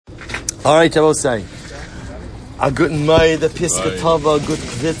All right, I will say. A good night, a piska tava, a good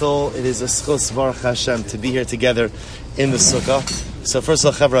kvittel. It is a schos baruch Hashem to be here together in the sukkah. So first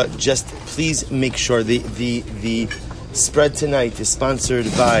of all, Chavra, just please make sure the spread tonight is sponsored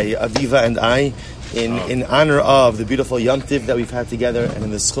by Aviva and I in honor of the beautiful Yom Tiv that we've had together, and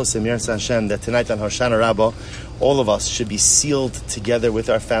in the schos Emir Hashem that tonight on Hoshana Rabbah, all of us should be sealed together with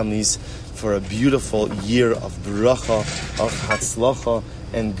our families for a beautiful year of bracha, of hatzlacha,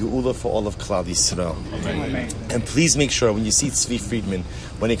 and geula for all of Klal Yisrael. Amen. And please make sure when you see Tzvi Friedman,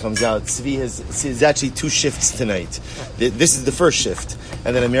 when he comes out, Tzvi has actually 2 shifts tonight. This is the first shift,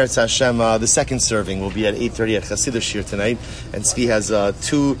 and then Amir Hashem, the second serving will be at 8:30 at Chassidish here tonight. And Tzvi has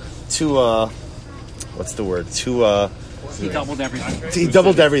two. He doubled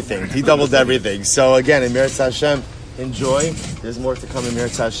everything. He doubled everything. So again, Amir Hashem, enjoy. There's more to come in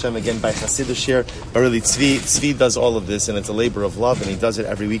Meretz Hashem again by Chassidish here. But really, Tzvi does all of this, and it's a labor of love, and he does it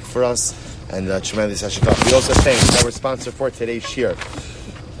every week for us. And tremendous hashikach. We also thank our sponsor for today's shir,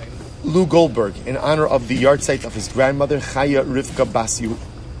 Lou Goldberg, in honor of the yahrzeit of his grandmother Chaya Rivka Bas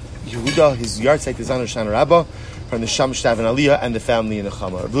Yehuda. His yahrzeit is on Hoshana Rabbah from the Sham Shtav and Aliyah and the family in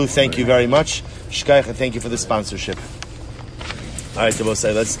Nechama. Lou, thank you very much. Shkayach, and thank you for the sponsorship. All right,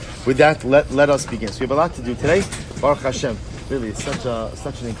 let us begin. So we have a lot to do today. Baruch Hashem, really, it's such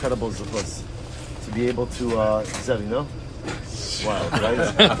an incredible zechus to be able to, Zevi, no? Wow, right?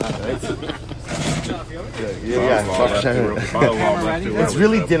 It's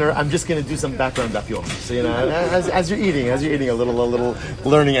really dinner. I'm just going to do some background daf yomi. So as you're eating a little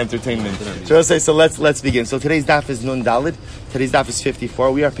learning entertainment. So let's begin. So today's daf is Nun Dalid. Today's daf is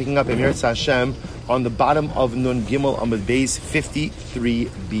 54. We are picking up Emir Hashem on the bottom of Nun Gimel Amud Beis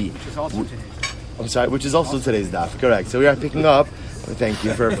 53b. Which is also today's daf. Correct. So we are picking up. Thank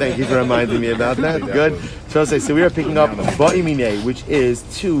you for reminding me about that. Good. So we are picking up Ba'imine, which is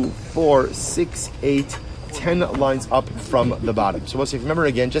 2, 4, 6, 8, 10 lines up from the bottom. So if you remember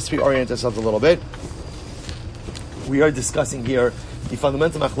again, just to reorient ourselves a little bit, we are discussing here the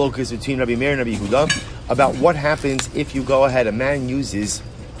fundamental machlokas between Rabbi Meir and Rabbi Yehuda about what happens if you go ahead, a man uses.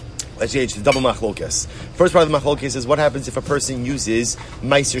 Actually, it's the double machlokas. First part of the machlokas is what happens if a person uses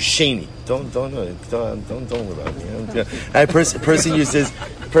meiser sheni. Don't worry about me. A person uses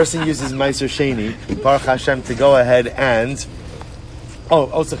meiser sheni, Baruch Hashem, to go ahead and.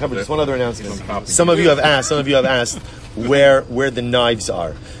 So just one other announcement. Some of you have asked where the knives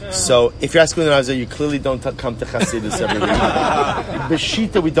are. So if you're asking where the knives are, you clearly don't come to Chassidus every week.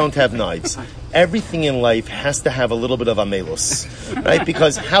 B'shita, we don't have knives. Everything in life has to have a little bit of amelus, right?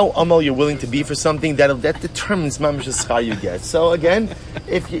 Because how amal you're willing to be for something, that determines mamish schar you get. So again,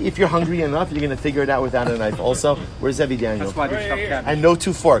 if you're hungry enough, you're going to figure it out without a knife. Also, where's Zevi Daniel? That's why and no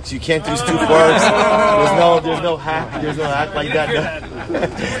 2 forks. You can't use 2 forks. There's no hack like that.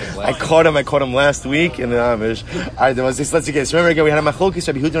 No. I caught him last week in the Amish. All right, let's begin. So remember again, we had a machlokes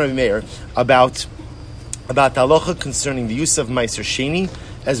Rabbi Yehuda and Rabbi Meir about the halacha concerning the use of meiser sheni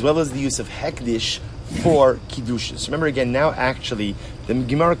as well as the use of hekdish for Kiddushin. So remember again, now actually, the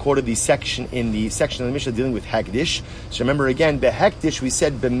Gemara quoted the section of the Mishnah dealing with hekdish. So remember again, behekdish, we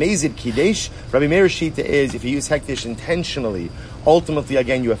said bemezid kiddush. Rabbi Meir's shita is, if you use hekdish intentionally, ultimately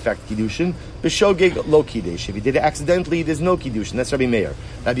again you affect Kiddushin. B'shogeg lo kiddush. If you did it accidentally, there's no Kiddushin. That's Rabbi Meir.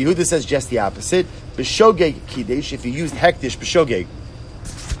 Rabbi Yehuda says just the opposite. B'shogeg kiddush. If you used hekdish, b'shogeg.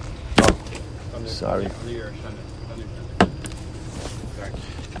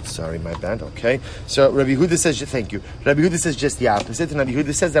 Sorry, my bad. Okay. So Rabbi Yehuda says, thank you. Rabbi Yehuda says just the opposite. And Rabbi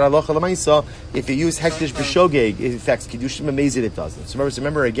Yehuda says that halacha l'maisa, if you use hektish b'shogeg, it affects Kiddushin, b'mezid it doesn't. So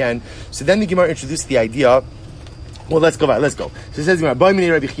remember again. So then the Gemara introduced the idea. Well, let's go back. So it says,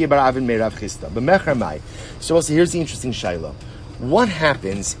 so also here's the interesting shaila. What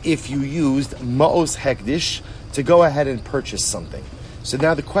happens if you used ma'os hekdish to go ahead and purchase something? So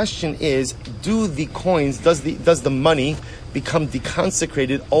now the question is, does the money become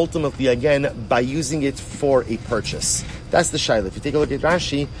deconsecrated ultimately again by using it for a purchase? That's the shaila. If you take a look at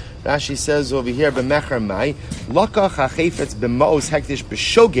Rashi says over here, b'mecher mai, lakach ha'chefetz b'ma'os hektish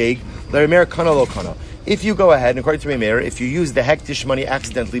b'shogeg, l'remer kana lo kana. If you go ahead, and according to Meir, if you use the hektish money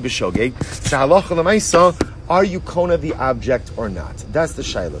accidentally b'shogeg, halacha l'maisa, are you kona the object or not? That's the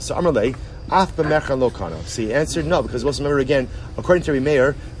shaila. So Amrlei, af b'mecher lo kana. So he answered no, because also remember again, according to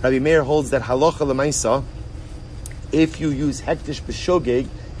Rabbi Meir holds that halacha l'maisa, if you use hektish b'shogeg,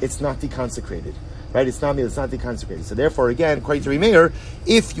 it's not deconsecrated. Right? It's not deconsecrated. So therefore, again, according to Rabbi Meir,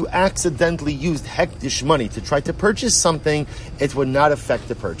 if you accidentally used hektish money to try to purchase something, it would not affect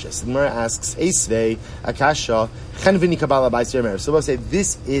the purchase. The Gemara asks, Eisvei, Akasha, Chenvini Kabbalah Bais Meir. So we'll say,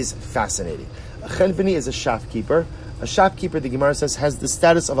 this is fascinating. A Chenvini is a shopkeeper. A shopkeeper, the Gemara says, has the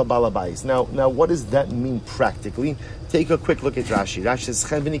status of a balabais. Now, what does that mean practically? Take a quick look at Rashi. Rashi says,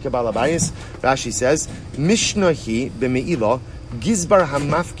 chen v'nika balabais. Rashi says, Mishnahi b'me'ilah, gizbar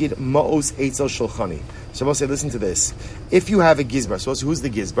hamafkid ma'os eitzel shulchani. So we'll say, listen to this. If you have a gizbar, so who's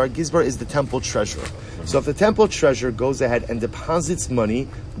the gizbar? Gizbar is the temple treasurer. So if the temple treasurer goes ahead and deposits money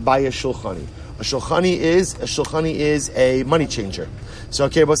by a shulchani, a shulchani is a money changer. So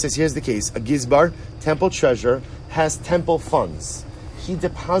okay, Rabbi says, here's the case. A gizbar, temple treasurer, has temple funds. He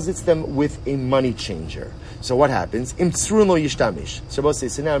deposits them with a money changer. So what happens? Imtzrun lo yishtamish. So Rabbi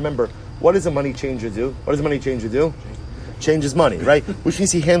says, so now remember, what does a money changer do? What does a money changer do? Changes money, right? Which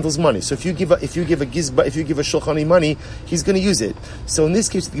means he handles money. So if you give a shulchani money, he's going to use it. So in this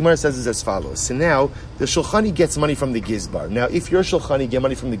case, the Gemara says is as follows. So now the shulchani gets money from the gizbar. Now, if your shulchani get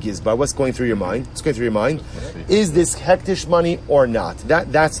money from the gizbar, what's going through your mind? What's going through your mind? Is this hektish money or not?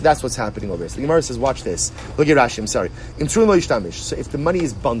 That's what's happening over here. So the Gemara says, watch this. Look at Rashi. I'm sorry. So if the money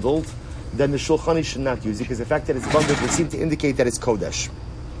is bundled, then the shulchani should not use it because the fact that it's bundled would seem to indicate that it's kodesh.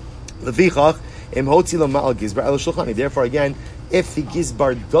 Therefore, again, if the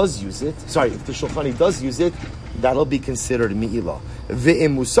gizbar does use it, if the shulchani does use it, that'll be considered mi'ilah.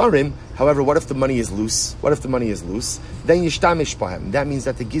 Ve'im musarim, however, what if the money is loose? Then yishtamish bahem. That means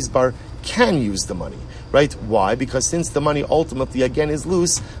that the gizbar can use the money, right? Why? Because since the money ultimately again is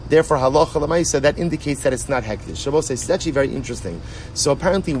loose, therefore halacha l'maisa, that indicates that it's not hektish. Shabbos says it's actually very interesting. So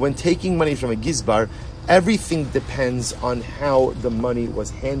apparently, when taking money from a gizbar, everything depends on how the money was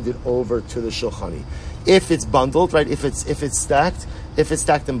handed over to the shulchani. If it's bundled, right? If it's stacked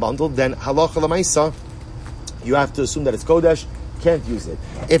and bundled, then halacha l'maisa, you have to assume that it's kodesh. Can't use it.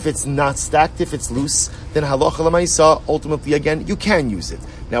 If it's not stacked, if it's loose, then halacha l'maisa, ultimately again, you can use it.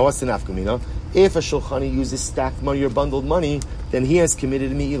 Now, what's the nafkamina? If a shulchani uses stacked money or bundled money, then he has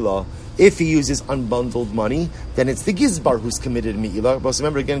committed mi'ilah. If he uses unbundled money, then it's the gizbar who's committed mi'ilah. But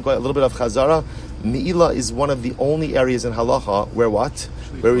remember again, a little bit of chazara. Mi'ilah is one of the only areas in halacha where what?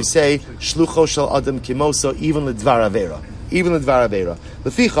 Where we say shlucho shel adam kimoso, even l'dvar avera. Even l'dvar avera.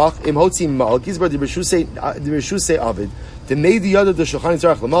 Lefichach im hotzim ma'al gizbar the reshusei avid. The made the other the shulchan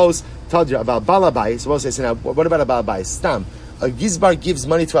tzarach lamos tadra about balabais. So we'll say, so now what about a balabais? Stam. A gizbar gives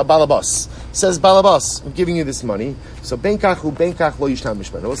money to a balabas. Says balabas, I'm giving you this money. So benkach lo yishtam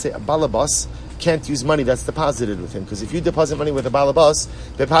mishpan. We'll say a balabas can't use money that's deposited with him, because if you deposit money with a balabas,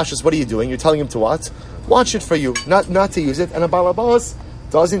 bepashas, what are you doing? You're telling him to what? Watch it for you, not to use it. And a balabas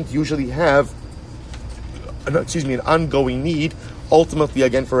doesn't usually have, an ongoing need. Ultimately,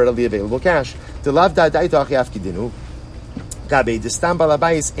 again, for readily available cash. The lav da'daitach yafkidinu. Gabe destam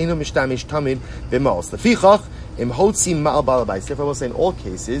balabais eno mishtamish tamid b'mos. Lefichach im hotzim ma'al balabais. Therefore, we'll say in all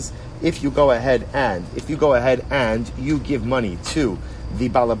cases, if you go ahead and you give money to the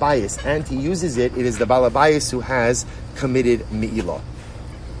balabais and he uses it, it is the balabais who has committed mi'ilah.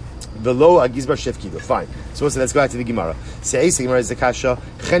 Velo agizbar shefkido. Fine. So let's go back to the Gemara. Say Gemara is the kasha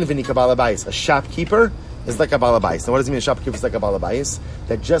chen v'nika balabais. A shopkeeper is like a balabais. Now, what does it mean? A shopkeeper is like a balabais.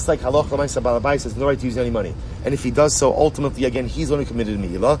 That just like halacha l'maisa balabais has no right to use any money, and if he does so, ultimately again he's the one who committed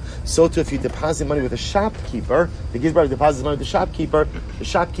mi'ilah. So too, if you deposit money with a shopkeeper, the gizbar deposits money with the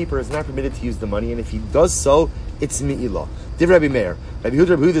shopkeeper is not permitted to use the money, and if he does so, it's mi'ilah. Div Rabbi Meir. Rabbi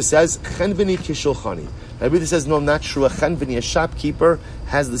Huda says chen v'ni kishulchani. Rabbi Huda says no, not true. A chen v'ni, a shopkeeper,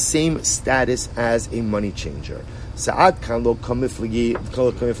 has the same status as a money changer. Sa'ad kan lo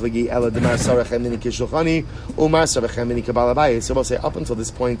kamifligi ela demar sarachem mini kishulchani umar sarachem mini kabalabai. So we'll say up until this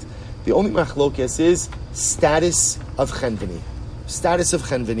point, the only machlokes is status of chenvini. Status of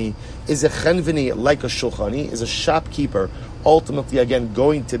chenvini. Is a chenvini like a shulchani? Is a shopkeeper ultimately again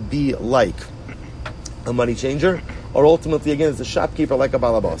going to be like a money changer? Or ultimately again is a shopkeeper like a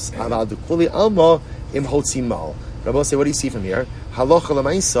balabas? Aval dukuli alma im hotzim mal. Rabbi say, what do you see from here? Halacha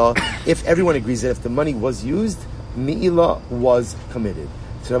l'maisa, if everyone agrees that if the money was used, mi'ilah was committed.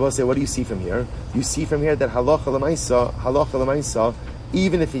 So Rabbi say, what do you see from here? You see from here that halacha l'maisa,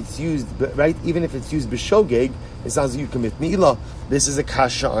 even if it's used, right? Even if it's used b'shogeg, it sounds like you commit mi'ilah. This is a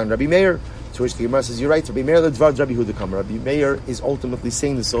kasha on Rabbi Meir. To which the Gemara says, you're right. Rabbi Meir l'dvar Rabbi Huda kam. Rabbi Meir is ultimately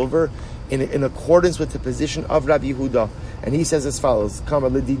saying this over in accordance with the position of Rabbi Huda, and he says as follows: Kamar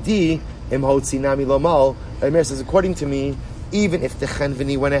l'didi im hotzi nami lomal. Rabbi Meir says, according to me, even if the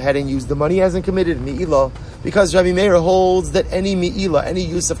chenvini went ahead and used the money, he hasn't committed mi'ilah, because Rabbi Meir holds that any mi'ilah, any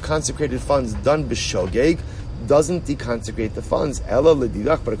use of consecrated funds done b'shogeg, doesn't deconsecrate the funds. Ela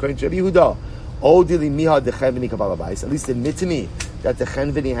l'didach, but according to Rabbi Huda, odili miha de chenvini kabalabais. At least admit to me that the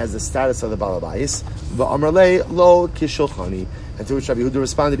chenvini has the status of the balabais. Va'amrlei lo kishulchani. And to which Rabbi Huda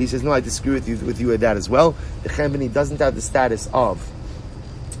responded, he says, no, I disagree with you with that as well. The chenvini doesn't have the status of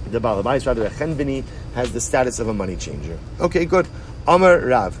The Balabais, rather, a Chenvini, has the status of a money changer. Okay, good. Amar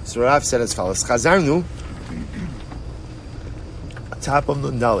Rav. So Rav said as follows: Chazarnu, top of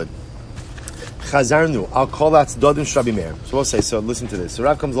Nun Daled. Chazarnu, I'll call that Dodin Rabbi Meir. So we'll say, so listen to this. So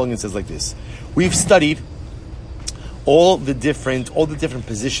Rav comes along and says like this: we've studied all the different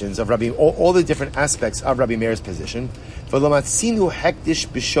positions of Rabbi, all the different aspects of Rabbi Meir's position. V'lomatzinu hektish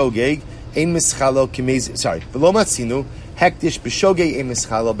b'shogeg ein mischalo k'meiz. Sorry, v'lomatzinu hektish b'shogeg ein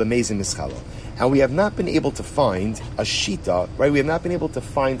mischalo b'meizin mischalo. And we have not been able to find a shita, right? We have not been able to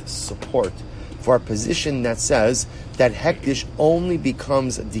find support for a position that says that hektish only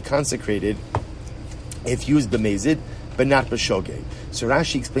becomes deconsecrated if used b'meizid, but not b'shogeg. So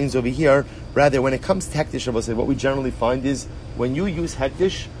Rashi explains over here, rather, when it comes to hektish, what we generally find is when you use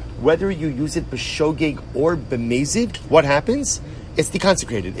hektish, whether you use it b'shogeg or b'meizid, what happens? It's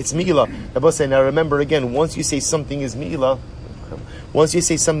deconsecrated. It's mi'ilah. Now remember again, once you say something is mi'ilah, then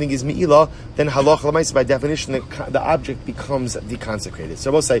halach l'maisa, by definition, the object becomes deconsecrated.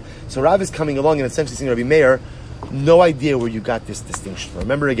 So Rav is coming along and essentially saying, Rabbi Meir, no idea where you got this distinction from.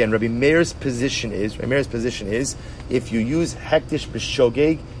 Remember again, Rabbi Meir's position is, if you use hektish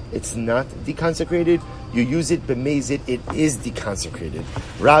b'shogeg, it's not deconsecrated. You use it b'meizid, it is deconsecrated.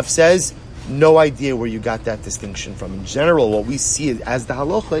 Rav says, no idea where you got that distinction from. In general, what we see as the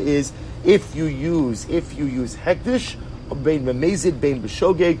halacha is, if you use hektish, bein b'meizid, bein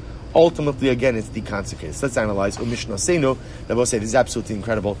b'shogeg, ultimately again it's deconsecrated. So let's analyze. Umishnosenu, Rabbi say this is absolutely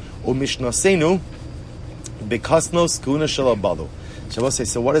incredible. Umishnosenu bekasnos kuna shalabalu. So we'll say,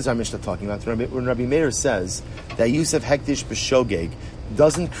 so what is our Mishnah talking about? When Rabbi Meir says that use of hektish b'shogeg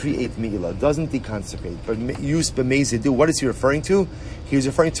doesn't create mi'ilah, doesn't deconsecrate, but use b'meizid do, what is he referring to? He was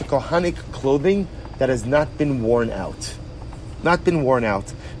referring to kohanic clothing that has not been worn out. Not been worn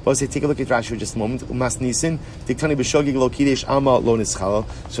out. But say, take a look at Rashi for just a moment. Umas nisin, diktani b'shogeg lo kidesh ama lo nischalo.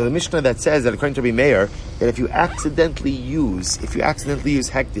 So the Mishnah that says that according to Rabbi Meir, that if you accidentally use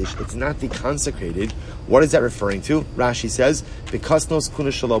hektish, it's not deconsecrated. What is that referring to? Rashi says, "Bekasnos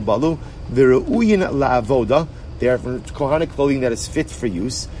kuna shelo balu v'reuyin la'avoda." They are kohanic clothing that is fit for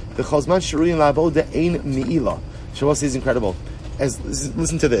use. The chazman sheruyin la'avoda ein mi'ilah. Shavuot says incredible.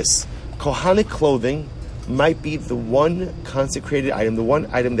 Listen to this: kohanic clothing might be the one consecrated item, the one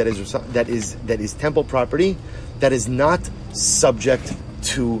item that is temple property that is not subject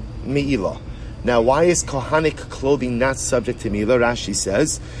to mi'ilah. Now, why is kohanic clothing not subject to mi'ilah? Rashi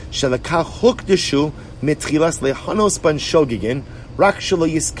says, "Shalakah hukdeshu mitchilas lehanos ban shogigin rak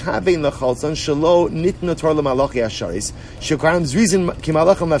shelo yiskavein lechalzon shelo nitnu tor lemalachi asharis shekaram zrizin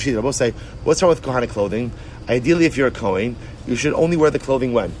kimalacham nafshid." Rabbi say, what's wrong with kohanic clothing? Ideally, if you're a kohen, you should only wear the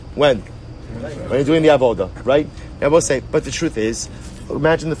clothing when you're doing the avodah, right? Now we'll say, but the truth is,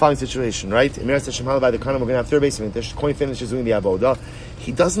 imagine the following situation, right? By the Kana, we're going to have third basement. The kohen finishes doing the avodah.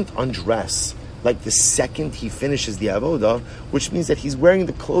 He doesn't undress like the second he finishes the avodah, which means that he's wearing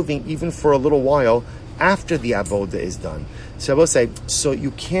the clothing even for a little while after the avodah is done. So I will say, so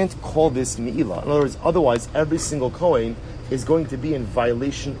you can't call this mi'ilah. In other words, otherwise every single kohen is going to be in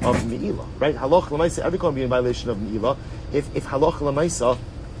violation of mi'ilah, right? Halach l'maisa, every kohen will be in violation of mi'ilah. If halach l'maisa,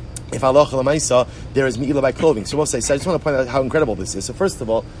 there is mi'ilah by clothing. So we'll say, so I just want to point out how incredible this is. So first of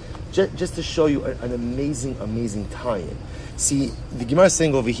all, just to show you an amazing tie-in. See, the Gemara is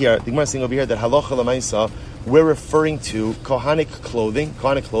saying over here that halacha l'maisa, we're referring to kohanic clothing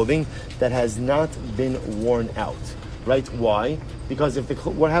that has not been worn out. Right? Why? Because if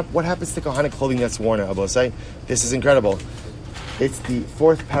what happens to kohanic clothing that's worn out? Abba say, this is incredible. It's the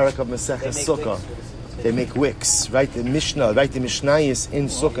fourth parak of Maseches Sukkah. They make wicks, right? The Mishnah, right? The Mishnayos in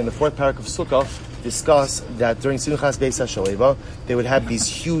Sukkah, in the fourth parak of Sukkah, discuss that during Simchas Beis HaShoeva, they would have these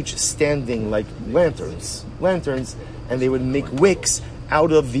huge standing like lanterns, and they would make wicks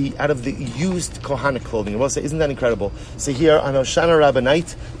out of the used kohanic clothing. We'll say, isn't that incredible? So here on Shana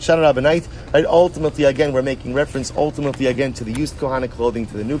Rabbanite, right? Ultimately, again, we're making reference again to the used kohanic clothing,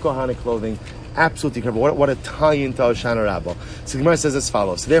 to the new kohanic clothing. Absolutely incredible. What a tie-in to Shana Rabbah. So Gemara says as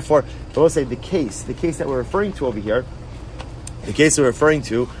follows. So therefore, we'll say the case that we're referring to over here, the case we're referring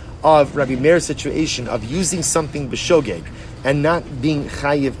to of Rabbi Meir's situation of using something b'shogeg and not being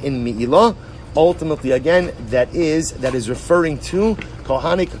chayiv in mi'ilah, ultimately, again, that is referring to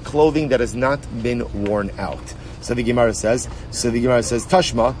kohanic clothing that has not been worn out. So the Gemara says,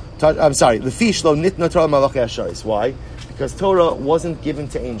 Tashma, Lefish lo nitna Torah malachi asharis. Why? Because Torah wasn't given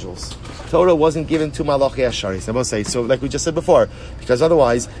to angels. Torah wasn't given to malachi asharis. I will say, so like we just said before, because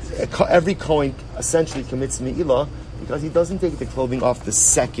otherwise, every kohen essentially commits mi'ilah, because he doesn't take the clothing off the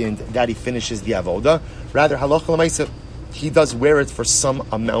second that he finishes the avodah. Rather, halacha l'maisa, he does wear it for some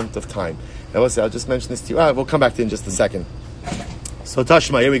amount of time. Now, I'll just mention this to you. We'll come back to it in just a second. So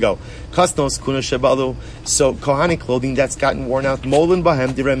Tashma, here we go. Kasnos kuna shebalu. So kohanic clothing that's gotten worn out, molin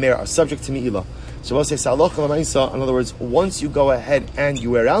bahem divrei meir, are subject to mi'ilah. So we'll say saloch l'maisa. In other words, once you go ahead and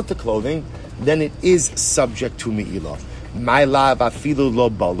you wear out the clothing, then it is subject to mi'ilah. My la bafilu lo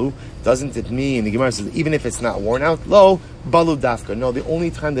balu. Doesn't it mean, the Gemara says, even if it's not worn out, lo balu dafka? No, the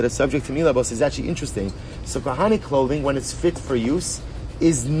only time that it's subject to mi'ilah is actually interesting. So kohanic clothing, when it's fit for use,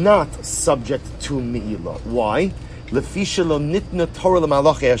 is not subject to mi'ilah. Why?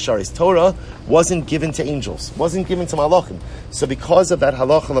 Torah wasn't given to angels, wasn't given to malachim. So because of that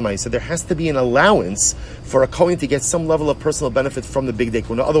halacha l'maisa, there has to be an allowance for a kohen to get some level of personal benefit from the big day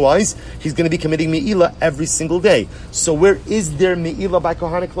kuna. Otherwise, he's going to be committing mi'ilah every single day. So where is there mi'ilah by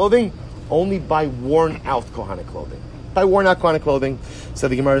kohanic clothing? Only by worn out kohanic clothing. By worn out kohanic clothing. So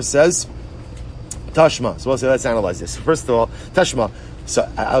the Gemara says, Tashma. So we'll say, let's analyze this. First of all, Tashma. So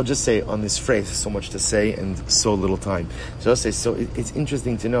I'll just say on this phrase, so much to say and so little time. So I'll say, it's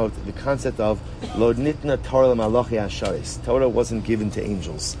interesting to note the concept of Lo nitna Torah l'malachi hasharis. Torah wasn't given to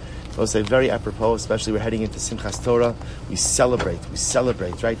angels. So I'll say very apropos, especially we're heading into Simchas Torah. We celebrate,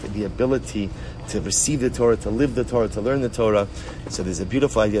 right? The ability to receive the Torah, to live the Torah, to learn the Torah. So there's a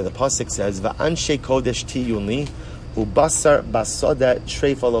beautiful idea. The pasuk says, Va'anshe kodesh tiyuni ubasar basoda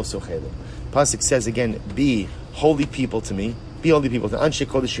treifa lo sochelu. Pasuk says again, be holy people to me. Be holy people. Anshe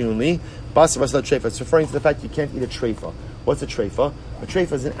kodesh yunli, basar basar treifa. It's referring to the fact you can't eat a treifa. What's a treifa? A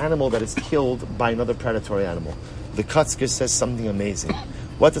treifa is an animal that is killed by another predatory animal. The Katzker says something amazing.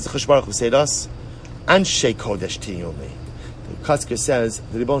 What does the Chosh Baruch Hu say to us? Anshe kodesh tiyunli. The Katzker says,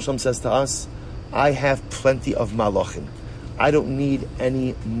 the Ribbon Shalom says to us, I have plenty of malachim. I don't need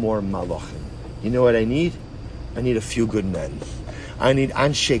any more malachim. You know what I need? I need a few good men. I need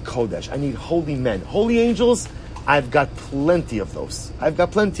anshe kodesh. I need holy men. Holy angels, I've got plenty of those.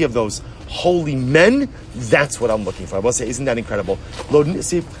 Holy men, that's what I'm looking for. I will say, isn't that incredible?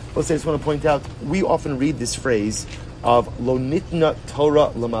 See, I just want to point out, we often read this phrase of Lo nitna Torah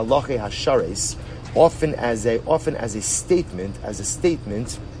l'malachi hashares, often as a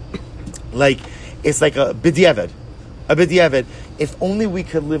statement, like, it's like a b'diavad. If only we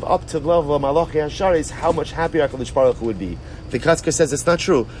could live up to the level of Malachi Hasharis, how much happier HaKadosh Baruch Hu would be. The Katzker says it's not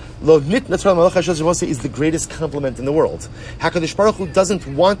true. Lo nitna Torah Malachi Hasharis is the greatest compliment in the world. HaKadosh Baruch Hu doesn't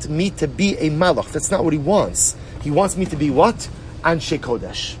want me to be a malach. That's not what he wants. He wants me to be what? Anshe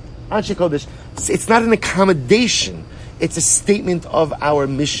Kodesh. It's not an accommodation. It's a statement of our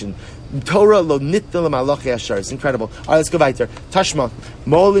mission. Torah lo nitna l'malachi hasharis. It's incredible. All right, let's go back there. Tashma.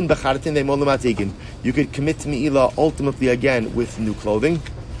 Molin b'charatin de molin matigin. You could commit to mi'ilah ultimately again with new clothing.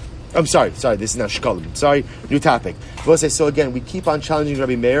 I'm sorry, this is not shkalim. Sorry, new topic. So again, we keep on challenging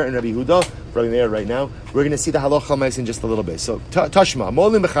Rabbi Meir and Rabbi Huda. Rabbi Meir right now. We're going to see the halacha l'maisa in just a little bit. So, Tashma.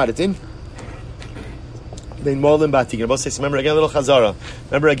 Molin b'charatin. Then molin b'atigin. Remember again, a little chazara.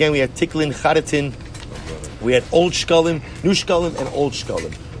 Remember again, we had tiklin, charatin. We had old shkalim, new shkalim, and old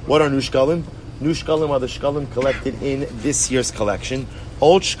shkalim. What are new shkalim? New shkalim are the shkalim collected in this year's collection.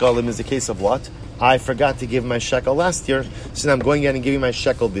 Old shkalim is the case of what? I forgot to give my shekel last year, so now I'm going in and giving my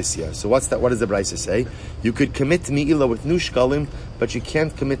shekel this year. So what's that? What does the Brisa say? You could commit mi'ilah with new shkalim, but you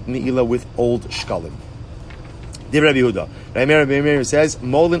can't commit mi'ilah with old shkalim. Div Rabbi Yehuda. Rabbi Meir says,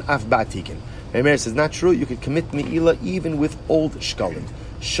 Molin af ba'atikin. Rabbi Meir says, not true. You could commit mi'ilah even with old shkalim.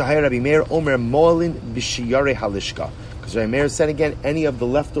 Shahir Rabbi Meir Omer Molin b'shiyare halishka. Because Rabbi Meir said again, any of the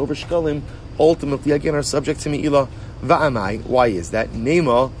leftover shkalim ultimately again are subject to mi'ilah. Va'amai. Why is that?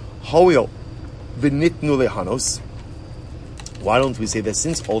 Nema hoil v'nitnu lehanos. Why don't we say that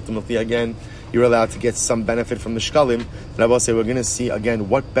since ultimately again you're allowed to get some benefit from the shkalim? Rabbi will say we're going to see again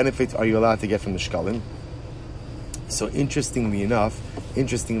what benefit are you allowed to get from the shkalim. So interestingly enough, we're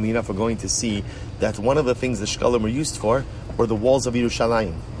going to see that one of the things the shkalim were used for were the walls of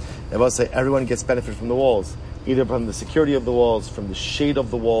Yerushalayim. They will say everyone gets benefit from the walls, either from the security of the walls, from the shade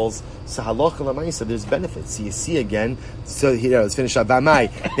of the walls. So halacha l'maisa, there's benefits. So you see again. So here, let's finish up. V'amai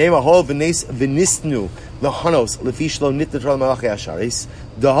neima hol v'nisnu lahanos lefish lo nitna Torah malachi asharis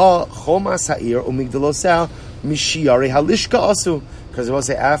daha chomas ha'ir umigdalosah mishiyare halishka asu. Because I will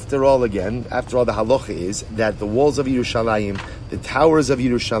say, after all, the halacha is that the walls of Yerushalayim, the towers of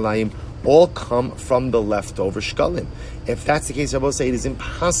Yerushalayim, all come from the leftover shkalim. If that's the case, I will say it is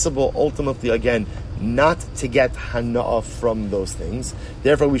impossible, ultimately, again, not to get hana'ah from those things.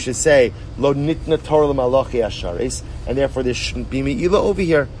 Therefore, we should say, Lo nitna Torah l'malachi asharis, and therefore there shouldn't be mi'ilah over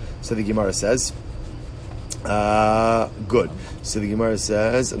here. So the Gemara says, good. So the Gemara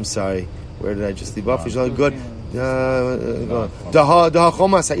says, I'm sorry, where did I just leave off? Good.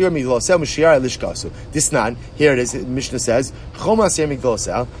 Disnan, here it is, Mishnah says,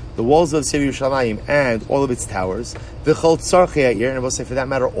 the walls of the city of Yerushalayim and all of its towers, and I will say for that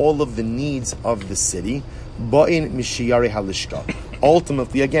matter, all of the needs of the city,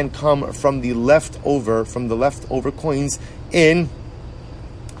 ultimately again come from the leftover coins from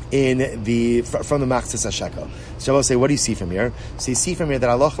the Machzis HaShekel. So I will say, what do you see from here? So you see from here that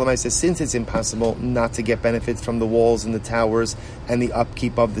Allah says, since it's impossible not to get benefits from the walls and the towers and the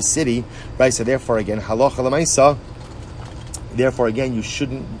upkeep of the city, right? So therefore again, you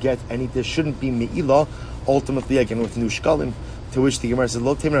shouldn't get any, there shouldn't be me'ilah, ultimately again with new shkalim, to which the Gemara says,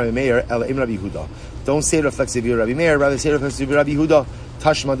 Lo teim Rabbi Meir, ela im Rabbi Yehuda. Don't say it reflects the view of Rabbi Meir, rather say it reflects the view of Rabbi Yehuda.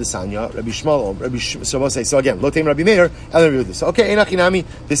 Tashma desanya, Rabbi Shmuel, so we'll say, so again, Lo teim Rabbi Meir, ela Rabbi Yehuda. So okay, enachinami,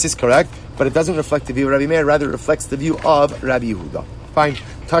 this is correct, but it doesn't reflect the view of Rabbi Meir, rather it reflects the view of Rabbi Yehuda. Fine.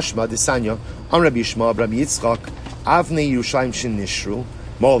 Tashma desanya, Rabbi Shmuel, Rabbi Yitzchak, Avnei Yerushalayim shin nishru.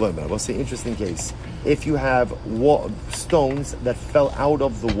 We'll say, interesting case. If you have stones that fell out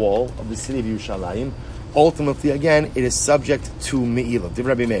of the wall of the city of Yerushalayim, ultimately, again, it is subject to me'ilah, Div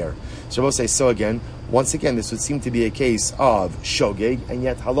Rabbi Meir. So we'll say, so again, once again, this would seem to be a case of shogeg, and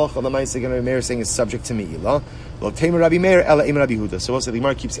yet halacha l'maisa again, Rabbi Meir is saying is subject to me'ilah. Lo teim Rabbi Meir, ela im Rabbi Yehuda. So we'll say, the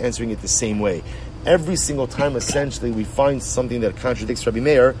Gemara keeps answering it the same way. Every single time, essentially, we find something that contradicts Rabbi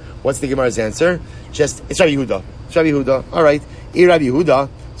Meir. What's the Gemara's answer? Just, it's Rabbi Yehuda. It's Rabbi Yehuda. All right. Rabbi Yehuda.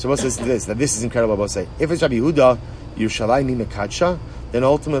 So we'll say this, that this is incredible. We'll say, if it's Rabbi Yehuda, Yerushalayim mekadsha, then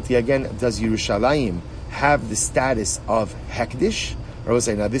ultimately, again, does Yerushalayim have the status of hekdish? Or we'll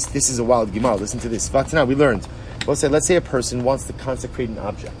say, now this is a wild Gemara. Listen to this. Vatana, we learned. We'll say, let's say a person wants to consecrate an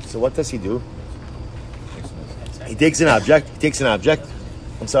object. So what does he do? He takes an object.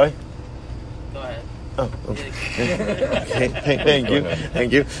 I'm sorry? Go ahead. Oh, okay.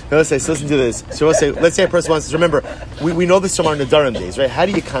 Thank you. We'll say, so listen to this. So we'll say, let's say a person wants to, remember, we know this from our Nadarim days, right? How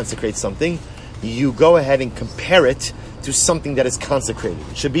do you consecrate something? You go ahead and compare it to something that is consecrated.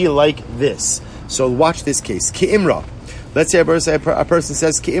 It should be like this. So watch this case. Ki'imra. Let's say a person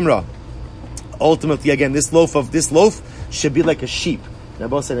says Ki'imra. Ultimately, again, this loaf should be like a sheep. Now,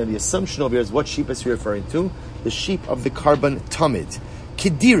 both said the assumption over here is what sheep is he referring to? The sheep of the carbon tamid.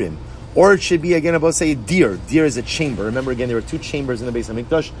 Kidirim. Or it should be, again, about say a deer. Deer is a chamber. Remember, again, there were two chambers in the base of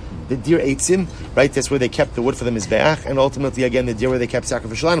Mikdash. The deer eitzim, right? That's where they kept the wood for the mizbeach. And ultimately, again, the deer where they kept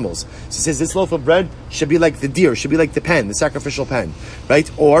sacrificial animals. So it says this loaf of bread should be like the deer, should be like the pen, the sacrificial pen, right?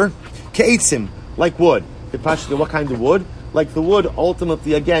 Or ke'eitzim, like wood. What kind of wood? Like the wood,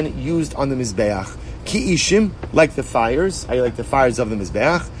 ultimately, again, used on the mizbeach. Ki'ishim, like the fires, like the fires of the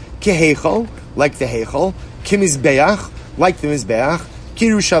mizbeach. Kehechol, like the hechol. Kimizbeach, like the mizbeach.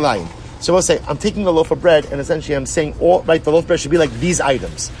 Kirushalayim. So I'll say, I'm taking a loaf of bread, and essentially I'm saying, the loaf of bread should be like these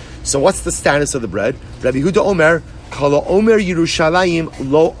items. So what's the status of the bread? Rabbi Yehuda Omer, Kala Omer Yerushalayim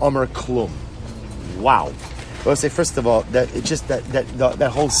Lo Omer Klum. Wow. I'll say, first of all, that it just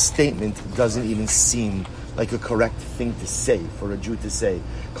that whole statement doesn't even seem like a correct thing to say for a Jew to say.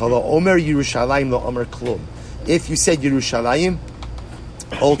 Kala Omer Yerushalayim Lo Omer Klum. If you said Yerushalayim,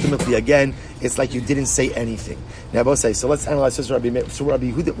 ultimately again, it's like you didn't say anything. Now, both say, so let's analyze this. What Rabbi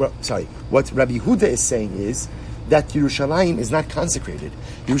Yehuda is saying is that Yerushalayim is not consecrated.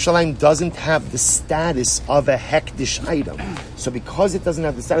 Yerushalayim doesn't have the status of a hektish item. So because it doesn't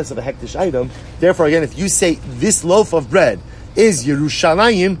have the status of a hektish item, therefore, again, if you say this loaf of bread is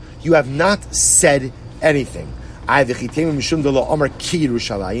Yerushalayim, you have not said anything. Maybe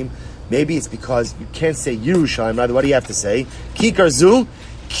it's because you can't say Yerushalayim, rather, what do you have to say? Kikarzu.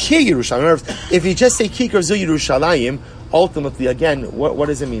 Ki Yerushalayim. If you just say Kikar Zu Yerushalayim, ultimately, again, what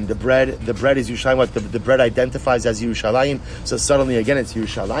does it mean? The bread is Yerushalayim. What the bread identifies as Yerushalayim. So suddenly, again, it's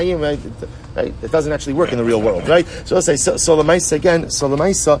Yerushalayim, right? It doesn't actually work in the real world, right? So let's say so Lamaisa again. So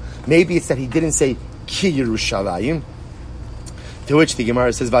Lamaisa, maybe it's that he didn't say Ki Yerushalayim. To which the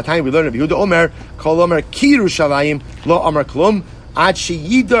Gemara says, "Vatayim." We learn Rabbi Yehuda Omer, Kol Omer Ki Yerushalayim, Lo Omer Klum. Ad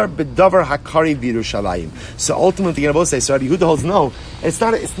sheyidar bedavar hakari b'Yerushalayim. So ultimately, you're going to both say, so Rabbi Yehuda holds no. It's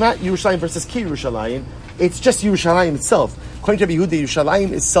not Yerushalayim versus Ki Yerushalayim. It's just Yerushalayim itself. According to Rabbi Yehuda,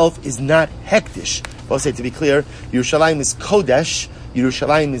 Yerushalayim itself is not hektish. Both say, to be clear, Yerushalayim is kodesh.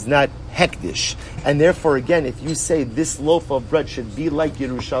 Yerushalayim is not hektish. And therefore, again, if you say this loaf of bread should be like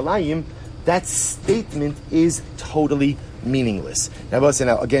Yerushalayim, that statement is totally meaningless. Now,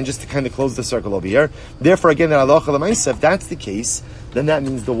 again, just to kind of close the circle over here. Therefore, again, if that's the case, then that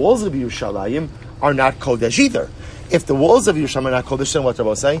means the walls of Yerushalayim are not kodesh either. If the walls of Yerushalayim are not kodesh, then what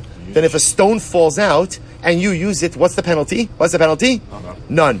Rabbi say? Then if a stone falls out and you use it, what's the penalty? What's the penalty?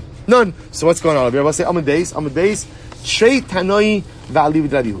 None. So what's going on over here? Rabbi say, Amud Beis, Shrei Tanoi Va'ali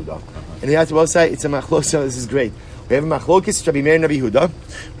Rabbi Yehuda. And the answer will say it's a machlokes. So this is great. We have a machlokes Rabbi Meir and Rabbi Yehuda,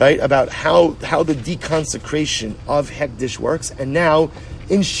 right, about how the deconsecration of hekdesh works, and now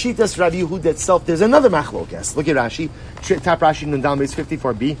in Shitas Rabbi Yehuda itself, there's another machlokes. Look at Rashi. Top Rashi in Nundam is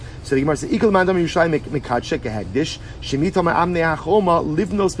 54b. So the Gemara says, "Ikol mandam Yerushalayim mekadsha kehekdish shemito ma'amnei hachoma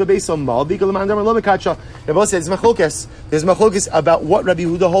livnos bebesom mal ikol mandam lo mekadsha." Rabbi says machlokes. There's machlokes about what Rabbi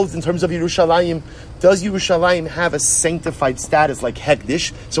Yehuda holds in terms of Yerushalayim. Does Yerushalayim have a sanctified status like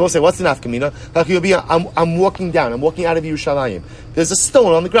hekdish? So we'll say, what's the nafkamina? Like you'll be, I'm walking down. I'm walking out of Yerushalayim. There's a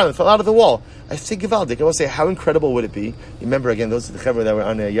stone on the ground that fell out of the wall. I say Givaldik. I will say, how incredible would it be? Remember again, those are the chevra that were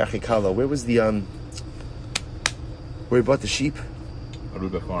on Yachikala. Where was the where he bought the sheep?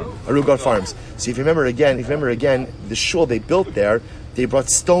 Aruga Farms. So if you remember again, the shul they built there, they brought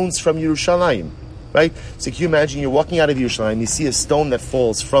stones from Yerushalayim, right? So can you imagine you're walking out of Yerushalayim, you see a stone that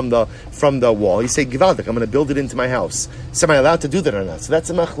falls from the wall. You say, Givaldik, I'm going to build it into my house. So am I allowed to do that or not? So that's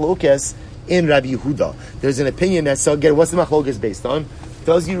a machlokes in Rabbi Yehuda. There's an opinion that, so again, what's the machlokes based on?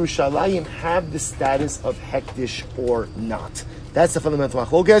 Does Yerushalayim have the status of hekdish or not? That's the fundamental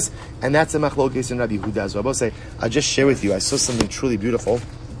machlokes, and that's the machlokes in Rabbi Yehuda as well. I'll just share with you. I saw something truly beautiful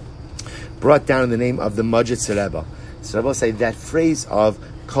brought down in the name of the Majid Rebbe. So Rebbe say that phrase of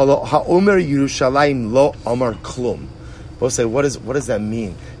 "Kol ha'omer Yerushalayim lo amar klum." Rebbe say, what does that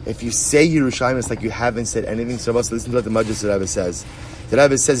mean? If you say Yerushalayim, it's like you haven't said anything. So Rebbe say, listen to what the Majid Rebbe says. The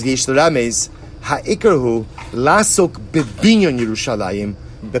Rebbe says, "Yesh l'ramez ha'ikar lasok bebinyon Yerushalayim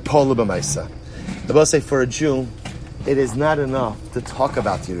bepolu b'maisa." Rebbe say, for a Jew, it is not enough to talk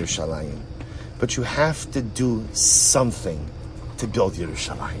about Yerushalayim, but you have to do something to build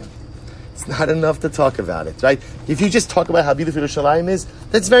Yerushalayim. It's not enough to talk about it, right? If you just talk about how beautiful Yerushalayim is,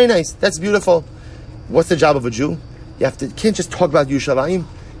 that's very nice, that's beautiful. What's the job of a Jew? You can't just talk about Yerushalayim,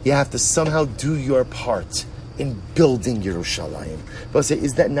 you have to somehow do your part in building Yerushalayim. But say,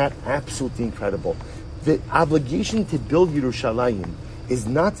 is that not absolutely incredible? The obligation to build Yerushalayim is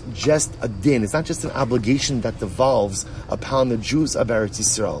not just a din, it's not just an obligation that devolves upon the Jews of Eretz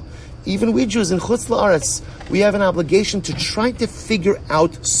Yisrael. Even we Jews in Chutz La'aretz, we have an obligation to try to figure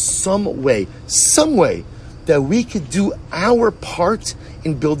out some way that we could do our part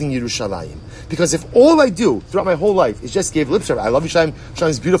in building Yerushalayim. Because if all I do throughout my whole life is just give lip service, I love Yerushalayim, Yerushalayim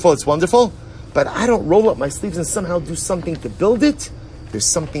is beautiful, it's wonderful, but I don't roll up my sleeves and somehow do something to build it, there's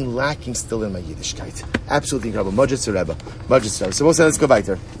something lacking still in my Yiddishkeit. Absolutely incredible. Majid Rebbe. So we'll say, let's go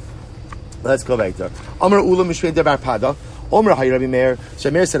weiter. Amar Ula Mishvei Debar Pada. Omer Hay Rabbi Meir. So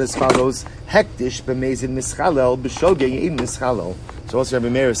Meir said as follows: Hekdish b'mezid mischalel b'shogeg in mischalel. So also Rabbi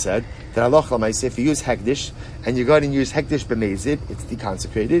Meir said that Allah Lamaisa, if you use hekdish and you go ahead and use hekdish b'mezid, it's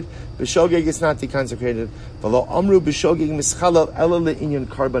deconsecrated. B'shogeg it's not deconsecrated. V'lo amru b'shogeg mischalel ela le'inyan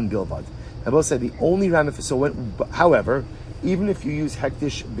karban bilvad. And both said the only ramification. So however, even if you use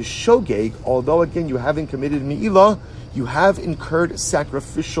hekdish b'shogeg, although again you haven't committed mi'ilah, you have incurred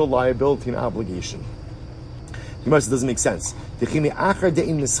sacrificial liability and obligation. The Gemara doesn't make sense. I don't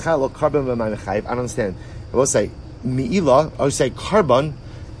understand. I will say mi'ilah. I would say carbon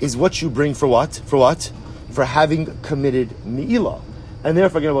is what you bring for what? For what? For having committed mi'ilah. And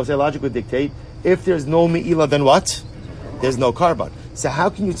therefore, again, I will say logic would dictate if there's no mi'ilah, then what? There's no carbon. So how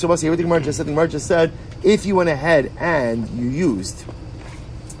can you? So we'll say everything Gemara just said. The Gemara just said, if you went ahead and you used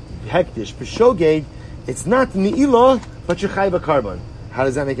hekdish b'shogeg, it's not mi'ilah, but you're chayv a carbon. How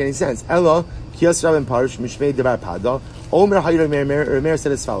does that make any sense? Ella kiyas rabin parish mishvei devar pada. Omer hayir Meir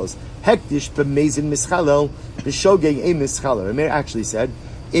said as follows: hekdish b'mezin mischalel b'shogeg a mischalel. Meir actually said,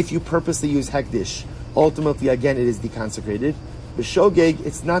 if you purposely use hekdish, ultimately again it is deconsecrated. B'shogeg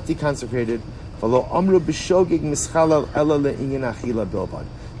it's not deconsecrated. V'lo amru b'shogeg mischalel ella le'inyan achila bilvad.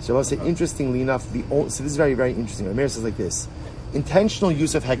 So I'll say, interestingly enough, so this is very, very interesting. Meir says like this: intentional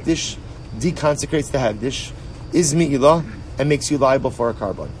use of hekdish deconsecrates the hekdish, is mi'ilah, and makes you liable for a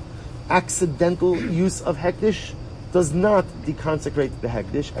carbon. Accidental use of hekdish does not deconsecrate the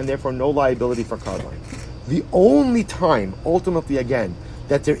hekdish, and therefore no liability for carbon. The only time, ultimately again,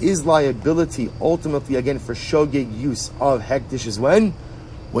 that there is liability, ultimately again, for shogeg use of hekdish is when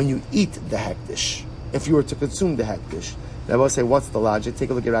you eat the hekdish. If you were to consume the hekdish. And I will say, what's the logic? Take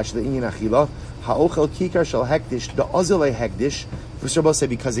a look at Rashi, the inyan achila. Ha'ochel kikar shel hekdish, the ozele hekdish. Rabbi say,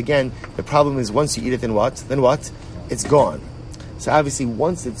 because again, the problem is once you eat it, then what? It's gone. So obviously,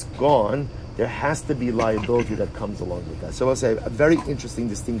 once it's gone, there has to be liability that comes along with that. So I'll say a very interesting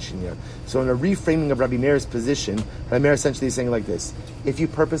distinction here. So in a reframing of Rabbi Meir's position, Rabbi Meir essentially is saying like this: if you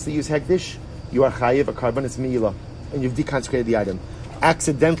purposely use hekdish, you are chayiv a carbon, it's mi'ilah, and you've deconsecrated the item.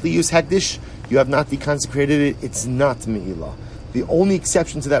 Accidentally use hekdish, you have not deconsecrated it, it's not mi'ilah. The only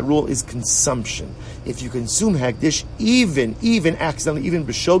exception to that rule is consumption. If you consume hekdish, even accidentally, even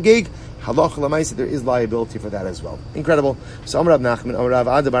b'shogeg, Halacha l'maisa, there is liability for that as well. Incredible. So Amar Rav Nachman, Amar Rav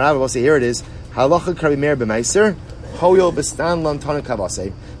Ada Bar Abba, we'll say here it is. Halacha k'Rabbi Meir b'maiser, hoyol b'stam lantana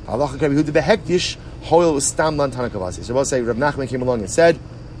kavase. Halacha k'Rabbi Yehuda b'hektish, hoyol b'stam lantana kavase. So we'll say Rav Nachman came along and said,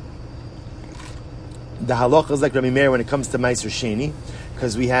 the halacha is like Rabbi Meir when it comes to maiser sheni,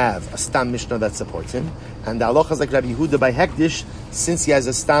 because we have a stam mishnah that supports him, and the halacha is like Rabbi Yehuda by hektish, since he has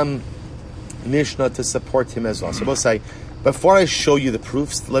a stam mishnah to support him as well. So we'll say, before I show you the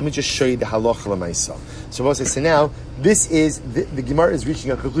proofs, let me just show you the halacha l'maisa. So we'll say, so now, this is, the Gemara is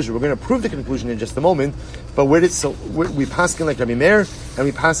reaching a conclusion. We're going to prove the conclusion in just a moment, but we paskin like Rabbi Meir, and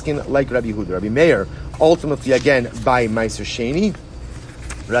we paskin like Rabbi Yehuda. Rabbi Meir, ultimately again, by maiser sheni,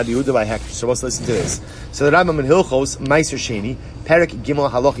 Rabbi Yehuda by hektish. So let's listen to this. So the Rambam in Hilchos, maiser sheni, Perek Gimel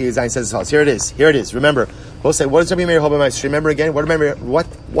Halacha Yizayin says this. Here it is. Remember, we'll say, what does Rabbi Meir hold by Maiser? Remember again, what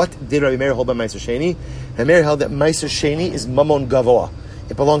did Rabbi Meir hold by Maiser Sheni? Rabbi Meir held that Maiser Sheni is Mamon Gavoa.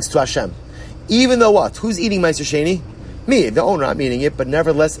 It belongs to Hashem. Even though what? Who's eating Maiser Sheni? Me, the owner, I'm eating it, but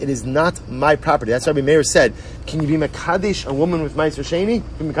nevertheless, it is not my property. That's what Rabbi Meir said. Can you be Mekadesh, a woman with Maiser Sheni?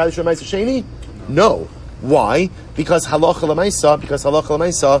 Can you be Mekadesh with Maiser Sheni? No. Why? Because halacha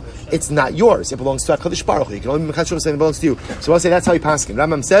l'maisa, it's not yours. It belongs to HaKadosh Baruch Hu. You can only be mekadesh something that belongs to you. So I'll say that's how he paskin.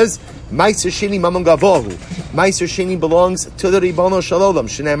 Rambam says, Maiser Sheni mamon gavohu. Maiser Sheni belongs to the Ribono Shalom.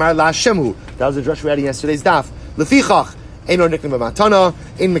 Shneimar la'Hashemhu. That was the drush we had in yesterday's daf. Lefichach eino niklim b'matana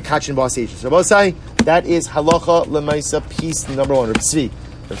in mekachin b'aseish. So I'll say that is halacha l'maisa piece number one. Rabbi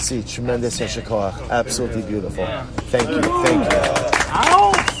Tzvi, tremendous yeshikoach, absolutely beautiful. Thank you.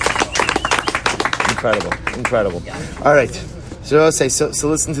 Incredible. All right. So I'll say, so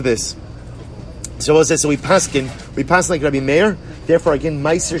listen to this. So we'll say, so we paskin like Rabbi Meir. Therefore, again,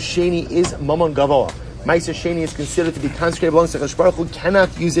 Maiser Sheni is Mamon Gavoa. Maiser Sheni is considered to be consecrated, belongs to HaKadosh Baruch Hu,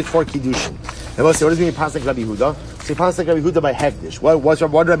 cannot use it for Kiddushin. And we'll say, what does it mean pass like Rabbi Yehuda? So he passed like Rabbi Yehuda by hektish. What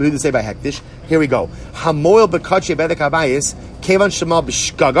did Rabbi Yehuda say by hektish? Here we go. Hamoil b'kadshe bedek habayis, kevan shemal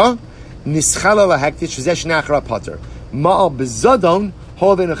b'shgaga, nischala lahektish, v'zeh shnei achara pater. Ma'al b'zadon,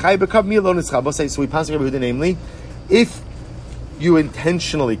 so we pass like Rabbi Yehuda, namely, if you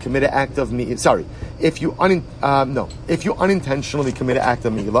intentionally commit an act of me'ilah, if you unintentionally commit an act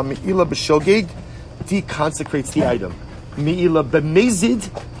of me'ilah b'shogeg deconsecrates the item. Me'ilah b'mezid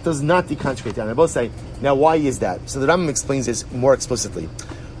does not deconsecrate the item. I both say, now why is that? So the Rambam explains this more explicitly.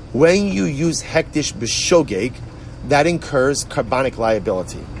 When you use hektish b'shogeg, that incurs carbonic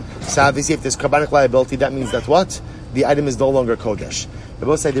liability. So obviously, if there's carbonic liability, that means that what? The item is no longer kodesh. They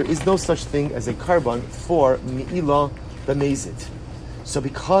both say there is no such thing as a carbon for me'ilah b'mezid. So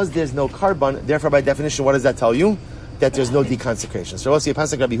because there's no carbon, therefore by definition, what does that tell you? That there's no deconsecration. So also you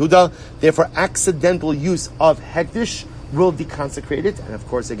pass like Rabbi Yehuda, therefore accidental use of hektish will deconsecrate it. And of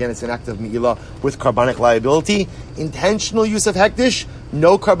course, again, it's an act of me'ilah with carbonic liability. Intentional use of hektish,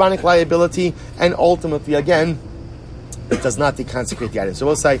 no carbonic liability, and ultimately, again, it does not deconsecrate the item. So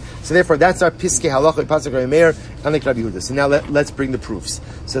we'll say, so therefore that's our piskei halacha, pasuk Rabbi Meir, and like Rabbi Yehuda. So now let's bring the proofs.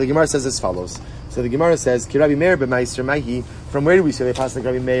 So the Gemara says as follows. So the Gemara says, Ki Rabbi Meir b'maiser mahi. From where do we say the pasuk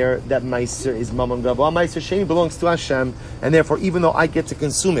Rabbi Meir that maiser is mamon gavoa? Maiser sheni belongs to Hashem, and therefore even though I get to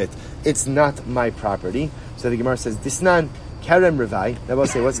consume it, it's not my property. So the Gemara says, Disnan karem revai. Now we'll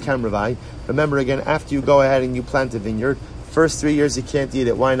say, what's karem revai? Remember again, after you go ahead and you plant a vineyard, first 3 years you can't eat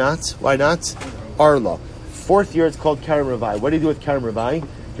it. Why not? Arla. Fourth year, it's called Karem Ravai. What do you do with Karem Ravai?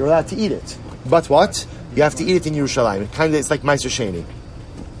 You're allowed to eat it. But what? You have to eat it in Yerushalayim. It's like Maiser Sheni.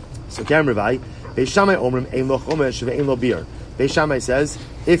 So Karem Ravai, Beis Shammai Omrim, Ein Lo Chomesh, Ve'ein Lo Bir. Beis Shammai says,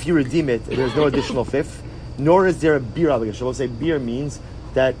 if you redeem it, there's no additional fifth, nor is there a beer obligation. We'll say beer means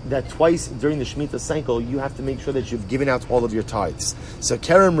that twice during the Shemitah cycle, you have to make sure that you've given out all of your tithes. So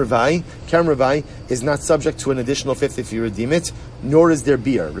Karem Ravai is not subject to an additional fifth if you redeem it, nor is there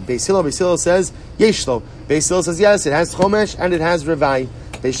beer. Beis Hillel says, Yeshlo. Beis Hillel says, yes, it has Chomesh and it has Ravai.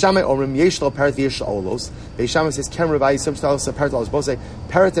 Beis Shammai Omrim, Yeshlo Parat Yeshlo Olos. Beis Shammai says, Karem Ravai is subject to Parat Olos. Both say,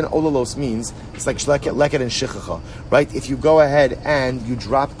 Parat and Ololos means, it's like Leket and Shichacha, right? If you go ahead and you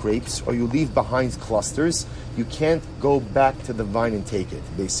drop grapes, or you leave behind clusters, you can't go back to the vine and take it.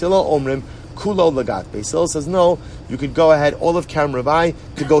 Beis Hillel Omrim, Kulo Lagat. Beis Hillel says, no, you could go ahead, all of Karem Ravai,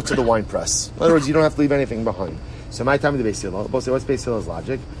 to go to the wine press. In other words, you don't have to leave anything behind. So my time with the Beis Hillel. Both say, what's Beis Hillel's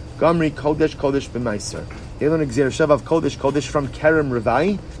logic? Gamri Kodesh b'maiser. They learn Gzir Shav of Kodesh from Karem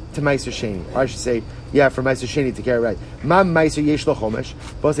Ravai to Maiser Sheni. Or I should say, from Maiser Sheni to Karem Ravai. Mam Maiser Yesh Lo Chomesh.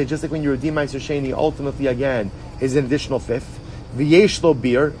 Both say, just like when you redeem Maiser Sheni, ultimately again is an additional fifth. V'yesh Lo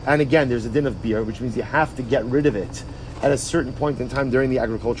beer, and again there's a din of beer, which means you have to get rid of it at a certain point in time during the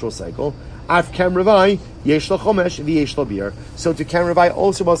agricultural cycle. Af Karem Ravai Yesh Lo Chomesh v'yesh Lo beer. So to Karem Ravai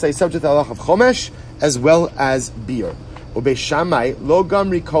also both say subject to the halach of Chomesh as well as beer. Ube Shammai lo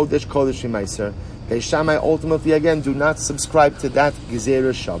gamri kodesh kodesh v'maiser. Beis Shammai ultimately again do not subscribe to that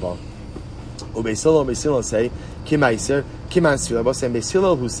gezerah shava. Beis Hillel say kimaiser kiman sfila. And Beis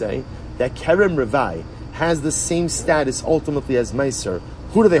Hillel who say that kerem revai has the same status ultimately as maiser.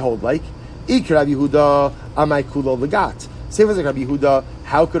 Who do they hold like? Ik Rabbi Yehuda amai kulo legat. Same as like Rabbi Yehuda.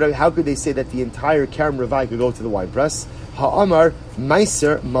 How could they say that the entire kerem revai could go to the wine press? Ha'amar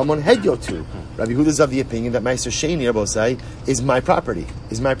maiser mamon hedyotu. Rabbi Yehuda is of the opinion that maiser sheni Rabbi say is my property.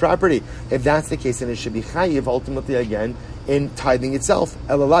 If that's the case, then it should be chayiv ultimately again in tithing itself.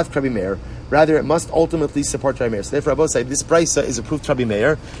 Elalav Rabbi Meir. Rather, it must ultimately support Rabbi Meir. So therefore, Rabbi say this brisa is a proof to Rabbi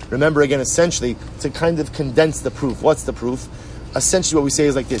Meir. Remember again, essentially to kind of condense the proof. What's the proof? Essentially, what we say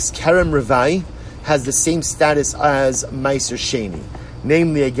is like this: kerem revai has the same status as maiser sheni.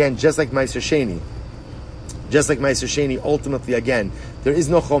 Namely, again, just like maiser sheni, ultimately, again, there is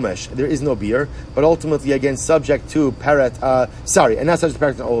no chomesh, there is no beer, but ultimately, again, subject to and not subject to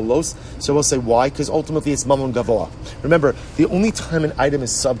parat and olos. So we'll say why? Because ultimately it's mamon gavoa. Remember, the only time an item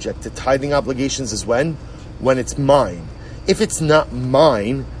is subject to tithing obligations is when it's mine. If it's not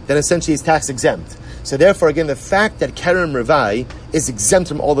mine, then essentially it's tax exempt. So therefore, again, the fact that kerem revai is exempt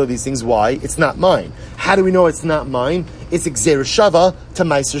from all of these things, why? It's not mine. How do we know it's not mine? It's exer shava to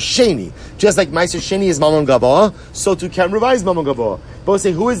maiser sheni. Just like maiser sheni is mamon gavoa, so too kerem revai is mamon gavoa. But we'll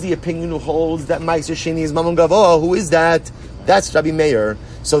say, who is the opinion who holds that maiser sheni is mamon gavoa? Who is that? That's Rabbi Meir.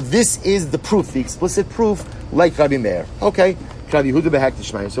 So this is the proof, the explicit proof, like Rabbi Meir. Okay. Rabbi Yehuda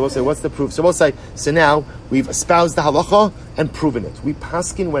behektish. So we'll say, what's the proof? So we'll say, so now we've espoused the halacha and proven it. We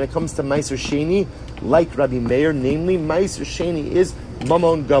paskin when it comes to maiser sheni, like Rabbi Meir, namely maiser sheni is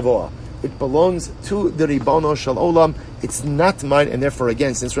mamon gavoa. It belongs to the Ribono Shel Olam. It's not mine, and therefore,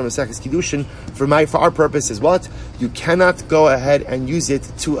 again, since we're in Masechus Kiddushin, for our purpose is what? You cannot go ahead and use it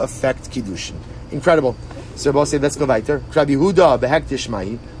to affect Kiddushin. Incredible. So we'll say, let's go weiter. Rabbi Yehuda behektish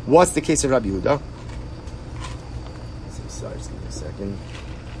mahi. What's the case of Rabbi Yehuda? Sorry, just give me a second.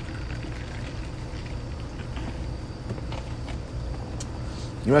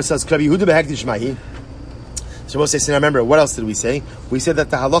 You know, says Rabbi Yehuda behektish mahi. So we'll say, so now remember, what else did we say? We said that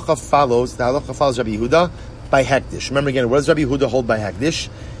the halacha follows Rabbi Yehuda by hektish. Remember again, what does Rabbi Yehuda hold by hektish?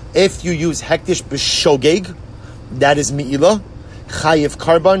 If you use hektish b'shogeg, that is me'ilah, chayiv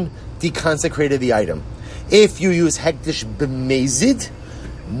karban, deconsecrated the item. If you use hektish b'mezid,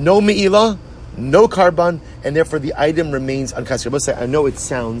 no me'ilah, no karban, and therefore the item remains unconsecrated. We'll say, I know it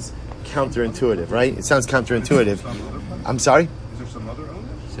sounds counterintuitive, right? It sounds counterintuitive. I'm sorry? Is there some other owner?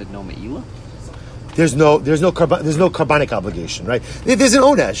 You said no me'ilah? There's no carbonic obligation, right? There's an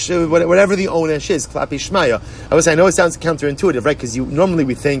onesh, whatever the onesh is, klapi shmaya. I know it sounds counterintuitive, right? Because normally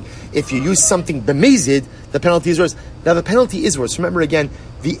we think if you use something bemezid, the penalty is worse. Now the penalty is worse. Remember again,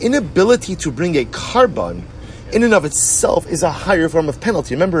 the inability to bring a carbon in and of itself is a higher form of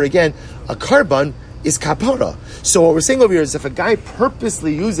penalty. Remember again, a carbon is kapara. So what we're saying over here is if a guy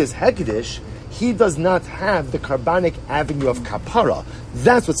purposely uses hekdesh, he does not have the carbonic avenue of kapara.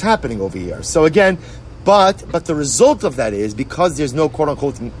 That's what's happening over here. So again, but the result of that is because there's no quote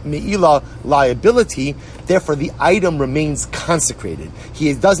unquote me'ilah liability, therefore the item remains consecrated.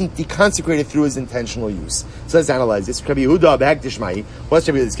 He doesn't deconsecrate it through his intentional use. So let's analyze this. Rabbi Yehuda behektish mahi. What's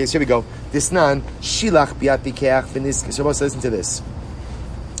Rabbi Yehuda in this case? Here we go. Disnan shilach biat pikeach v'niskes. So listen to this.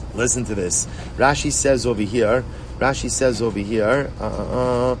 Listen to this. Rashi says over here.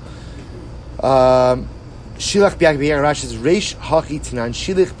 Shilach biad b'yang Rashi says reish hachi tanan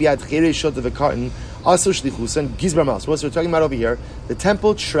shilach biad cherei shot of a carton also shlichusan gizbar mas. What we're talking about over here, the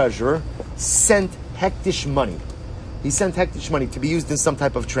temple treasurer sent hektish money. He sent hektish money to be used in some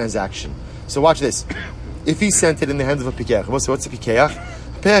type of transaction. So watch this. If he sent it in the hands of a pikeach, what's a pikeach?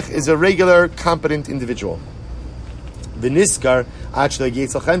 Pikeach is a regular, competent individual. The niskar actually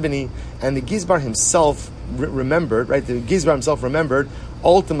gets al-chenveni, and the gizbar himself remembered, right? The gizbar himself remembered.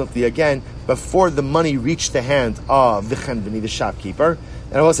 Ultimately, again, before the money reached the hand of the chenveni, the shopkeeper,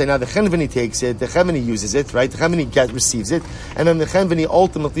 and I will say now the chenveni takes it, the chenveni uses it, right? The chenveni receives it, and then the chenveni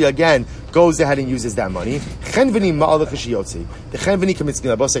ultimately again goes ahead and uses that money. Chenveni ma'al cheshiyotzi. The chenveni commits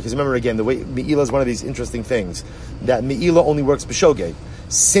milah. Because remember again, the way me'ilah is one of these interesting things that me'ilah only works b'shogeg.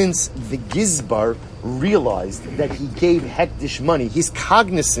 Since the gizbar realized that he gave hektish money, he's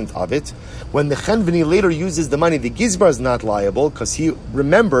cognizant of it. When the chenveni later uses the money, the gizbar is not liable because he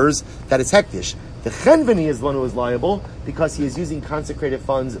remembers that it's hektish. The chenveni is the one who is liable because he is using consecrated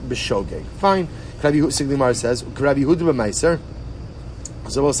funds b'shogeg. Fine. Rabbi Siglimar says, Rabbi Yehuda b'maiser,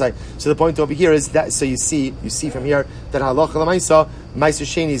 So we'll say. So the point over here is that. So you see from here that halacha l'maisa meiser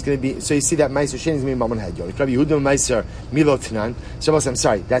sheni is going to be. So you see that meiser sheni is going to be mamon hedyo. Rabbi Yehuda meiser milo tanan. So I'm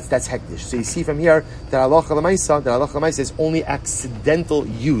sorry, that's hektish. So you see from here that halacha l'maisa is only accidental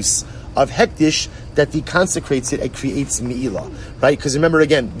use of hektish that deconsecrates it and creates me'ilah, right? Because remember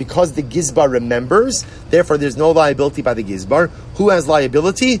again, because the gizbar remembers, therefore there's no liability by the gizbar. Who has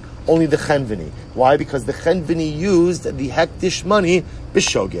liability? Only the chenveni. Why? Because the chenveni used the hektish money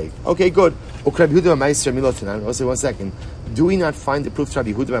b'shogeg. Okay, good. I'll say 1 second. Do we not find the proof to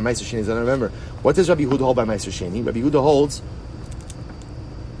Rabbi Yehuda by Meiser Sheni? I don't remember. What does Rabbi Yehuda hold by Meiser Sheni? Rabbi Yehuda holds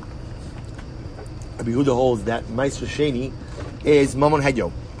that Meiser Sheni is mamon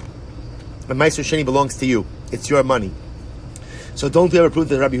hedyo. The Meiser Sheni belongs to you. It's your money. So don't we ever prove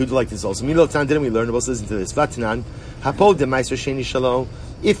that Rabbi Yehuda like this also? Milo Tan didn't we learn? Let's listen to this. Vatnan hapod de Meiser Sheni shalom.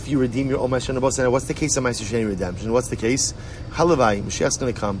 If you redeem your own Meiser Sheni, what's the case of Meiser Sheni redemption? What's the case? Halavai, Mashiach's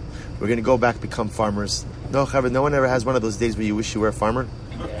going to come. We're going to go back, become farmers. No, Chaver, no one ever has one of those days where you wish you were a farmer.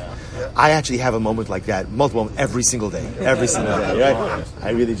 Yeah. I actually have a moment like that, multiple, every single day, right?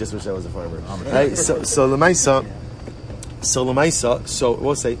 I really just wish I was a farmer. Right? So Lamaisa. So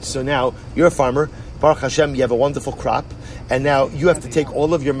we'll say. So now you're a farmer. Baruch Hashem, you have a wonderful crop, and now you have to take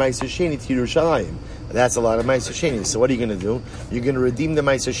all of your Meiser Sheni to Yerushalayim. That's a lot of Meiser Sheni. So what are you going to do? You're going to redeem the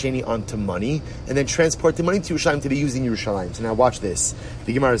Meiser Sheni onto money, and then transport the money to Yerushalayim to be used in Yerushalayim. So now watch this.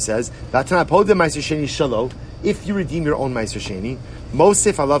 The Gemara says, if you redeem your own Meiser Sheni,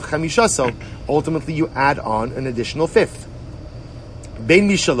 Mosif alav chamishaso, ultimately you add on an additional fifth. Bein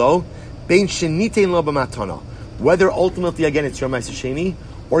mishalo, bein shenitein lo b'matana. Whether ultimately, again, it's your Meiser Sheni,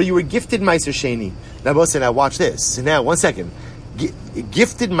 or you were gifted Meiser Sheni. Now watch this. So now, 1 second.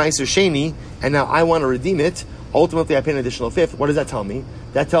 Gifted Meiser Sheni, and now I want to redeem it. Ultimately, I pay an additional fifth. What does that tell me?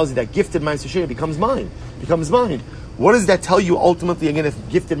 That tells you that gifted Meiser Sheni becomes mine. What does that tell you ultimately, again, if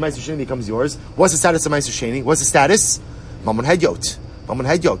gifted Meiser Sheni becomes yours? What's the status of Meiser Sheni? What's the status? Mamon Hedyot.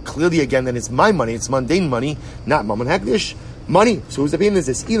 Clearly, again, that it's my money. It's mundane money, not Mamon Hektish money. So who's the opinion is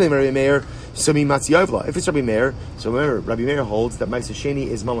this? Rabbi Meir. So if it's Rabbi Meir, so remember, Rabbi Meir holds that Meiser Sheni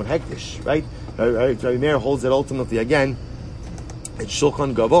is Mamon Hektish, right? Rabbi Meir holds that ultimately, again, it's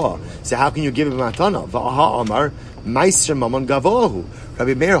Shulchan Gavoha. So how can you give him matana? Va'aha Amar Meiser Mamon Gavohu.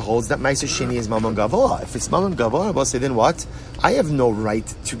 Rabbi Meir holds that Meiser Sheni is Mamon Gavoha. If it's Mamon Gavoha, I'll say then what? I have no right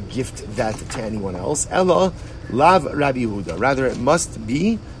to gift that to anyone else. Ella Lav Rabbi Yehuda. Rather, it must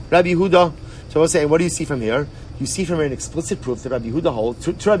be Rabbi Yehuda. So I'll say, what do you see from here? You see from here an explicit proof that Rabbi Yehuda holds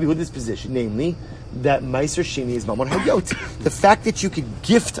to Rabbi Yehuda's position, namely that Meiser Sheni is Mamon Hadyot. The fact that you could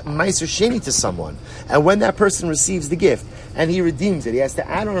gift Meiser Sheni to someone, and when that person receives the gift and he redeems it, he has to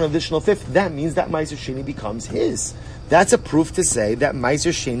add on an additional fifth. That means that Meiser Sheni becomes his. That's a proof to say that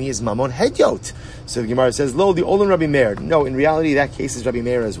Meiser Sheni is Mamon Hadyot. So the Gemara says, "Lo, the Olin Rabbi Meir." No, in reality, that case is Rabbi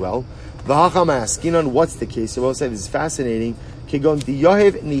Meir as well. V'hacham asking on what's the case. So we'll say this is fascinating. Kigon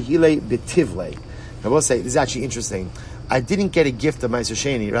diyohev nihile betivle. I will say this is actually interesting. I didn't get a gift of Meiser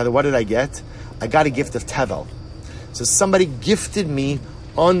Sheni. Rather, what did I get? I got a gift of Tevel. So somebody gifted me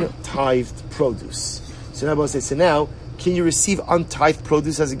untithed produce. So now I will say, so now, can you receive untithed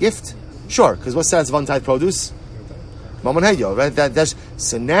produce as a gift? Sure, because what says of untithed produce? Mamon Heyo, right?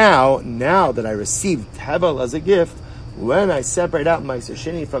 So now that I received Tevel as a gift, when I separate out Meiser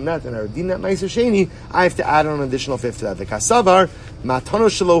Sheni from that and I redeem that Meiser Sheni, I have to add on an additional fifth to that. The Kasavar, Matano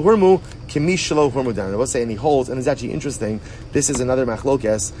Shelo Hurmu, Kimi Shelo Hurmu Dan. I will say, and he holds, and it's actually interesting, this is another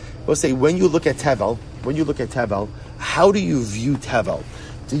machlokes. I will say, when you look at Tevel, how do you view Tevel?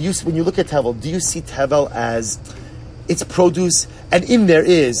 When you look at Tevel, do you see Tevel as its produce, and in there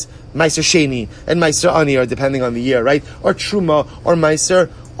is Meiser Sheni and Meiser Ani, or depending on the year, right? Or Truma, or Meiser,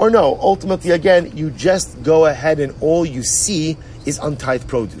 or no, ultimately, again, you just go ahead and all you see is untithed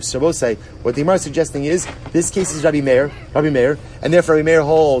produce. So we'll say, what the Gemara is suggesting is, this case is Rabbi Meir, and therefore Rabbi Meir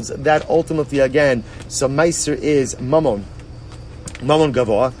holds that ultimately, again, so Meiser is Mamon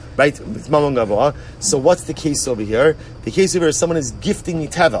Gavoa, right? It's Mamon Gavoa. So what's the case over here? The case over here is someone is gifting me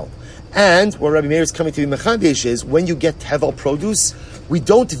Tevel. And what Rabbi Meir is coming to the Mechadesh is, when you get Tevel produce, we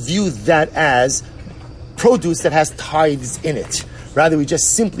don't view that as produce that has tithes in it. Rather, we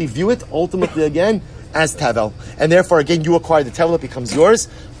just simply view it, ultimately, again, as Tevel. And therefore, again, you acquire the Tevel, it becomes yours.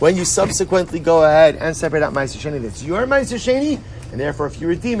 When you subsequently go ahead and separate out Meiser Sheni, that's your Meiser Sheni, and therefore, if you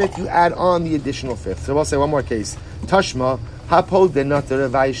redeem it, you add on the additional fifth. So we'll say one more case. Tashma, Hapod de Natar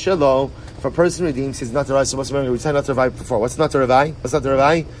Ravai Shelo. If a person redeems his Natar Ravai, so remember, we said Natar Ravai before. What's Natar Ravai?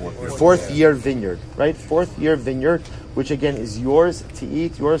 Fourth year vineyard, right? Fourth year vineyard, which again is yours to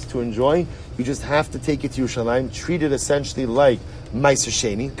eat, yours to enjoy. You just have to take it to Yerushalayim, treat it essentially like Meiser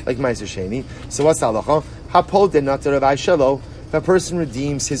Sheni. So what's the halacha? Hapod de Natar Ravai Shelo. if a person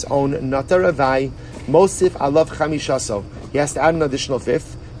redeems his own Nata Ravai, Mosif Alav Chamishaso, he has to add an additional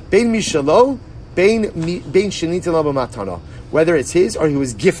fifth. Bein Mishalo, Bein Shenita Laba Matana. Whether it's his or he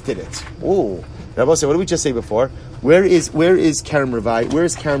was gifted it. Oh, Rabbi said, what did we just say before? Where is Karam Ravai? Where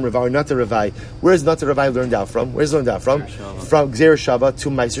is Karam Ravai or Nata Ravai? Where is Nata Ravai learned out from? Where's it learned out from? From Gzer Shava to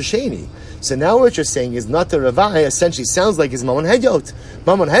Meiser Sheni. So now what you're saying is Nata Ravai essentially sounds like his Mamon Hedyot.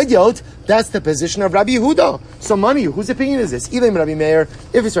 Mamon Hedyot, that's the position of Rabbi Yehuda. So money, whose opinion is this? Ilim Rabbi Meir.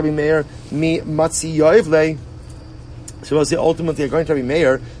 If it's Rabbi Meir, mi Matzi Yoivle. So we'll say ultimately, according to Rabbi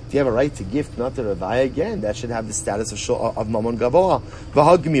Meir, if you have a right to gift Nata Ravai again, that should have the status of Mamon Gavoa.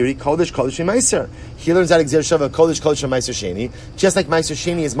 V'hal Gemiri, Kodesh Kodesh Meiser. He learns that Gzer Shava Kodesh Kodesh Meiser Sheni. Just like Meiser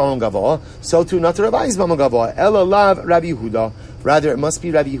Sheni is Mamon Gavoa, so too Nata Ravai is Mamon Gavoa. Ela Lav Rabbi Yehuda. Rather, it must be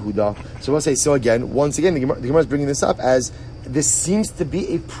Rabbi Yehuda. So we'll say, so again, once again, the Gemara is bringing this up as this seems to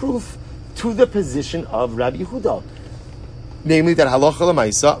be a proof to the position of Rabbi Yehuda. Namely, that Halacha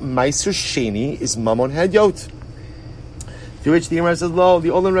L'Maisa, Meiser Sheni is Mamon Hedyot. To which the Gemara says, "Lo, the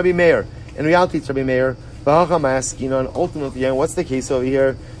Olam Rabbi Meir." In reality, it's Rabbi Meir. And ultimately, what's the case over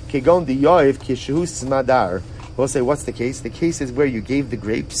here? Kegon the Yoiv Kishu Smadar. We'll say, what's the case? The case is where you gave the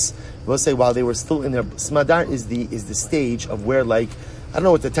grapes. We'll say while they were still in their Smadar is the stage of where, like, I don't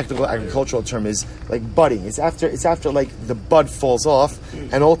know what the technical agricultural term is, like budding. It's after like the bud falls off,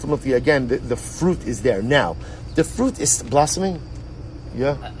 and ultimately again the fruit is there. Now, the fruit is blossoming.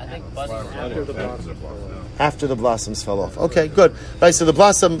 Yeah. I think after the blossoms. After the blossoms fell off. Okay, good. Right, so the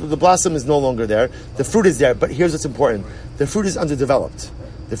blossom is no longer there. The fruit is there, but here's what's important: the fruit is underdeveloped.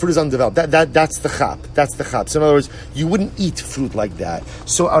 The fruit is undeveloped. That's the chap. That's the chap. So in other words, you wouldn't eat fruit like that.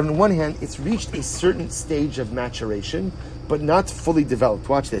 So on one hand, it's reached a certain stage of maturation, but not fully developed.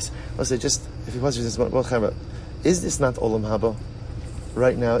 Watch this. Let's say, just if you watch this, is this not olam haba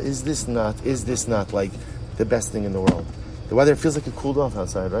right now? Is this not like the best thing in the world? The weather feels like it cooled off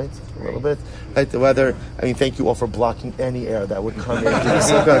outside, right? A little bit. Right, the weather, I mean, thank you all for blocking any air that would come in.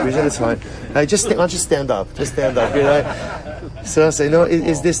 It's fine. Why don't you stand up? Just stand up. You know? So I say, no,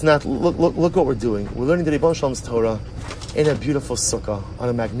 is this not, look what we're doing. We're learning the Rebbeinu Shalom's Torah in a beautiful sukkah, on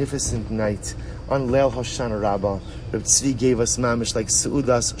a magnificent night, on Leil Hoshana Rabbah. Rabbi Tzvi gave us mamish like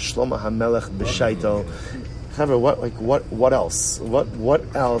Seudas Shlomo HaMelech B'Shaito. However, what else?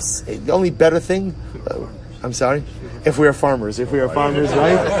 What else? The only better thing, I'm sorry? If we are farmers, right? If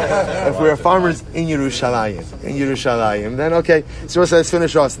we are farmers in Yerushalayim, then okay. So let's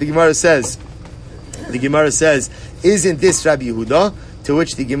finish off. The Gemara says, isn't this Rabbi Yehuda? To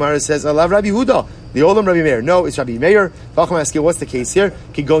which the Gemara says, I love Rabbi Yehuda. The Olam Rabbi Meir. No, it's Rabbi Meir. What's the case here?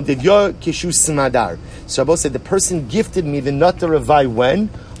 So Rabbi said, the person gifted me the Nata Ravai when?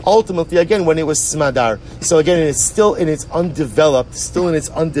 Ultimately, again, when it was Smadar. So again, it's still in its undeveloped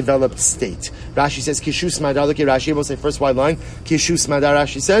state. Rashi says, Kishu Smadar. Look at Rashi. We'll say first wide line. Kishu Smadar,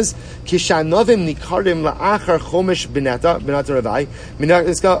 Rashi says, Kishanovim nikarim la'achar chomesh benata ravai.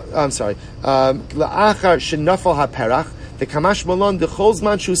 I'm sorry. La'achar shenafal haperach. The kamash malon the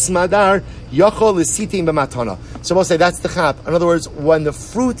cholzman shu smadar yachol l'sitim b'matana. So we'll say that's the chap. In other words, when the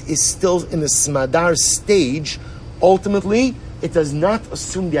fruit is still in the smadar stage, ultimately, it does not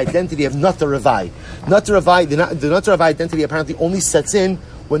assume the identity of Nata Ravai. Nata Ravai, the Nata Ravai identity apparently only sets in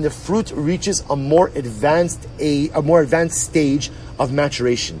when the fruit reaches a more advanced stage of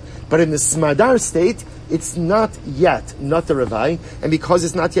maturation. But in the Smadar state, it's not yet Nata Ravai, and because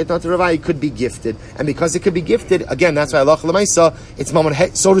it's not yet Nata Ravai, it could be gifted. And because it could be gifted, again, that's why Allah L'maisa, it's Mamon,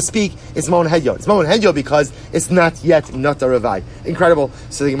 so to speak, it's Mamon Hedyot. It's Mamon Hedyot because it's not yet Nata Ravai. Incredible.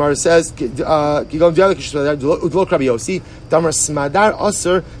 So the Gemara says, Damar Smadar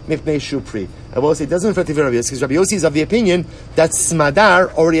Asur Mipnei Shupri. I will say it doesn't refer to Rabbi Yossi, because Rabbi Yossi is of the opinion that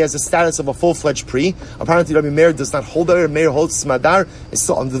Smadar already has the status of a full-fledged Pri. Apparently Rabbi Meir does not hold that. Rabbi Meir holds Smadar, is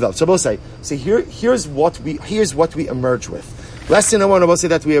still undeveloped. So I will say, here's what we emerge with. Lesson number one, I will say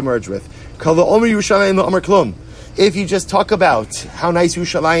that we emerge with. If you just talk about how nice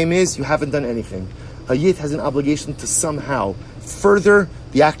Yerushalayim is, you haven't done anything. A Yid has an obligation to somehow further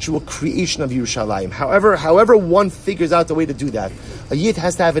the actual creation of Yerushalayim. However one figures out the way to do that, a Yid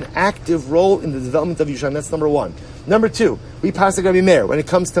has to have an active role in the development of Yerushalayim. That's number one. Number two, we pass the Rabbi Meir. When it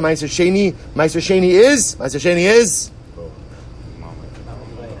comes to Meiser Sheni is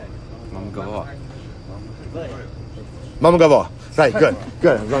Mama Gavoa. Right, good.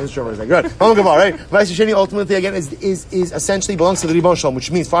 I'm not sure what good. Mama Gavoa, right? Meiser Sheni ultimately again is essentially belongs to the Rebbeinu Shalom, which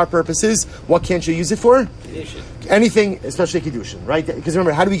means for our purposes, what can't you use it for? Kiddushin. Anything, especially Kiddushin, right? Because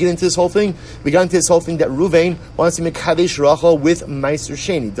remember, how do we get into this whole thing? We got into this whole thing that Ruvain wants to make Kadesh Rachel with Meiser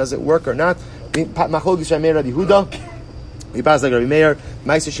Sheni. Does it work or not? Machlokes Rabbi Yehuda. We pass like Rabbi Meir.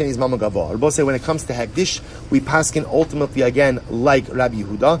 Ma'aser Sheni is Mama Gavo. Rabbi say when it comes to Hekdish, we paskin ultimately again like Rabbi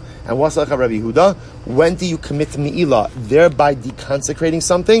Yehuda. And what's like Rabbi Yehuda? When do you commit Me'ilah, thereby deconsecrating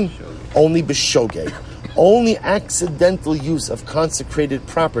something? Only b'shogeg. Only accidental use of consecrated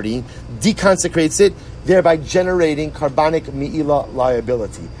property deconsecrates it, thereby generating carbonic Me'ilah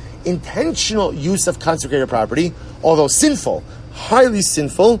liability. Intentional use of consecrated property, although sinful, highly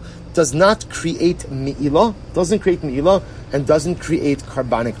sinful, does not create Me'ilah, and doesn't create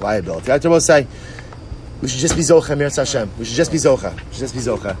carbonic liability. I will say, we should just be Zocha, Meretz Hashem. We should just be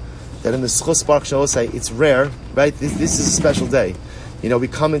Zocha. That in the Schus Baruch Shalom say, it's rare, right? This is a special day. You know, we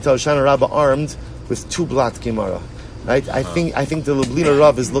come into Hoshana Rabbah armed with 2 blat Gemara, right? I think the Lublina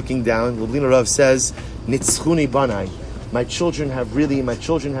Rav is looking down. Lublina Rav says, Nitzchuni Banai. My children have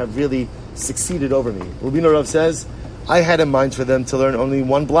really succeeded over me. Lublina Rav says, I had in mind for them to learn only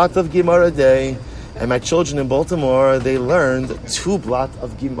 1 blot of Gemara a day, and my children in Baltimore, they learned 2 blot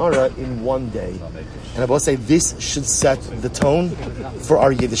of Gemara in 1 day. And I will say, this should set the tone for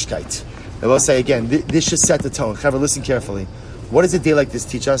our Yiddishkeit. I will say again, this should set the tone. Chaver, listen carefully. What does a day like this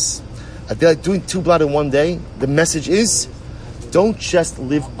teach us? A day like doing 2 blot in 1 day, the message is, don't just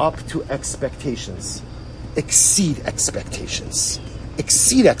live up to expectations. Exceed expectations.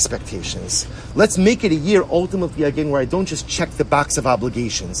 Let's make it a year ultimately again where I don't just check the box of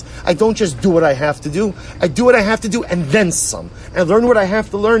obligations. I don't just do what I have to do. I do what I have to do and then some. I learn what I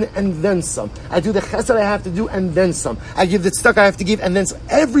have to learn and then some. I do the chesed I have to do and then some. I give the tzedakah I have to give and then some.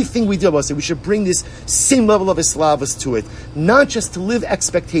 Everything we do, we should bring this same level of islavas to it. Not just to live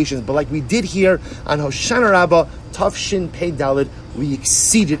expectations, but like we did here on Hoshana Rabbah, Tavshin Pei Daled, we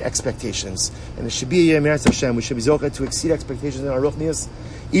exceeded expectations. And it should be a Meretz Hashem. We should be zocheh to exceed expectations in our ruchnius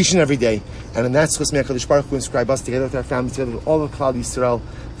each and every day. And in that schus may HaKadosh Baruch Hu inscribe us together with our families, together with all of Klal Yisrael,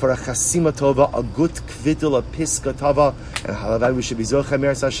 for a chasima tova, a good kvidul, a piska tova, and halavai we should be zocheh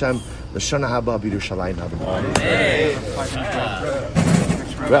Meretz Hashem, l'shana haba b'Yerushalayim.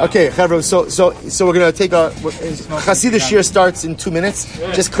 Okay, Chavro, so we're going to take a Hasidic Shir starts in 2 minutes.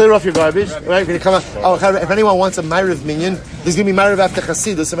 Just clear off your garbage, right? We're going to come out. Oh, Chavro, if anyone wants a Ma'ariv minyan, there's going to be Ma'ariv after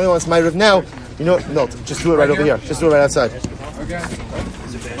Hasidus. If anyone wants Ma'ariv now, no, just do it right over here. Just do it right outside. Okay.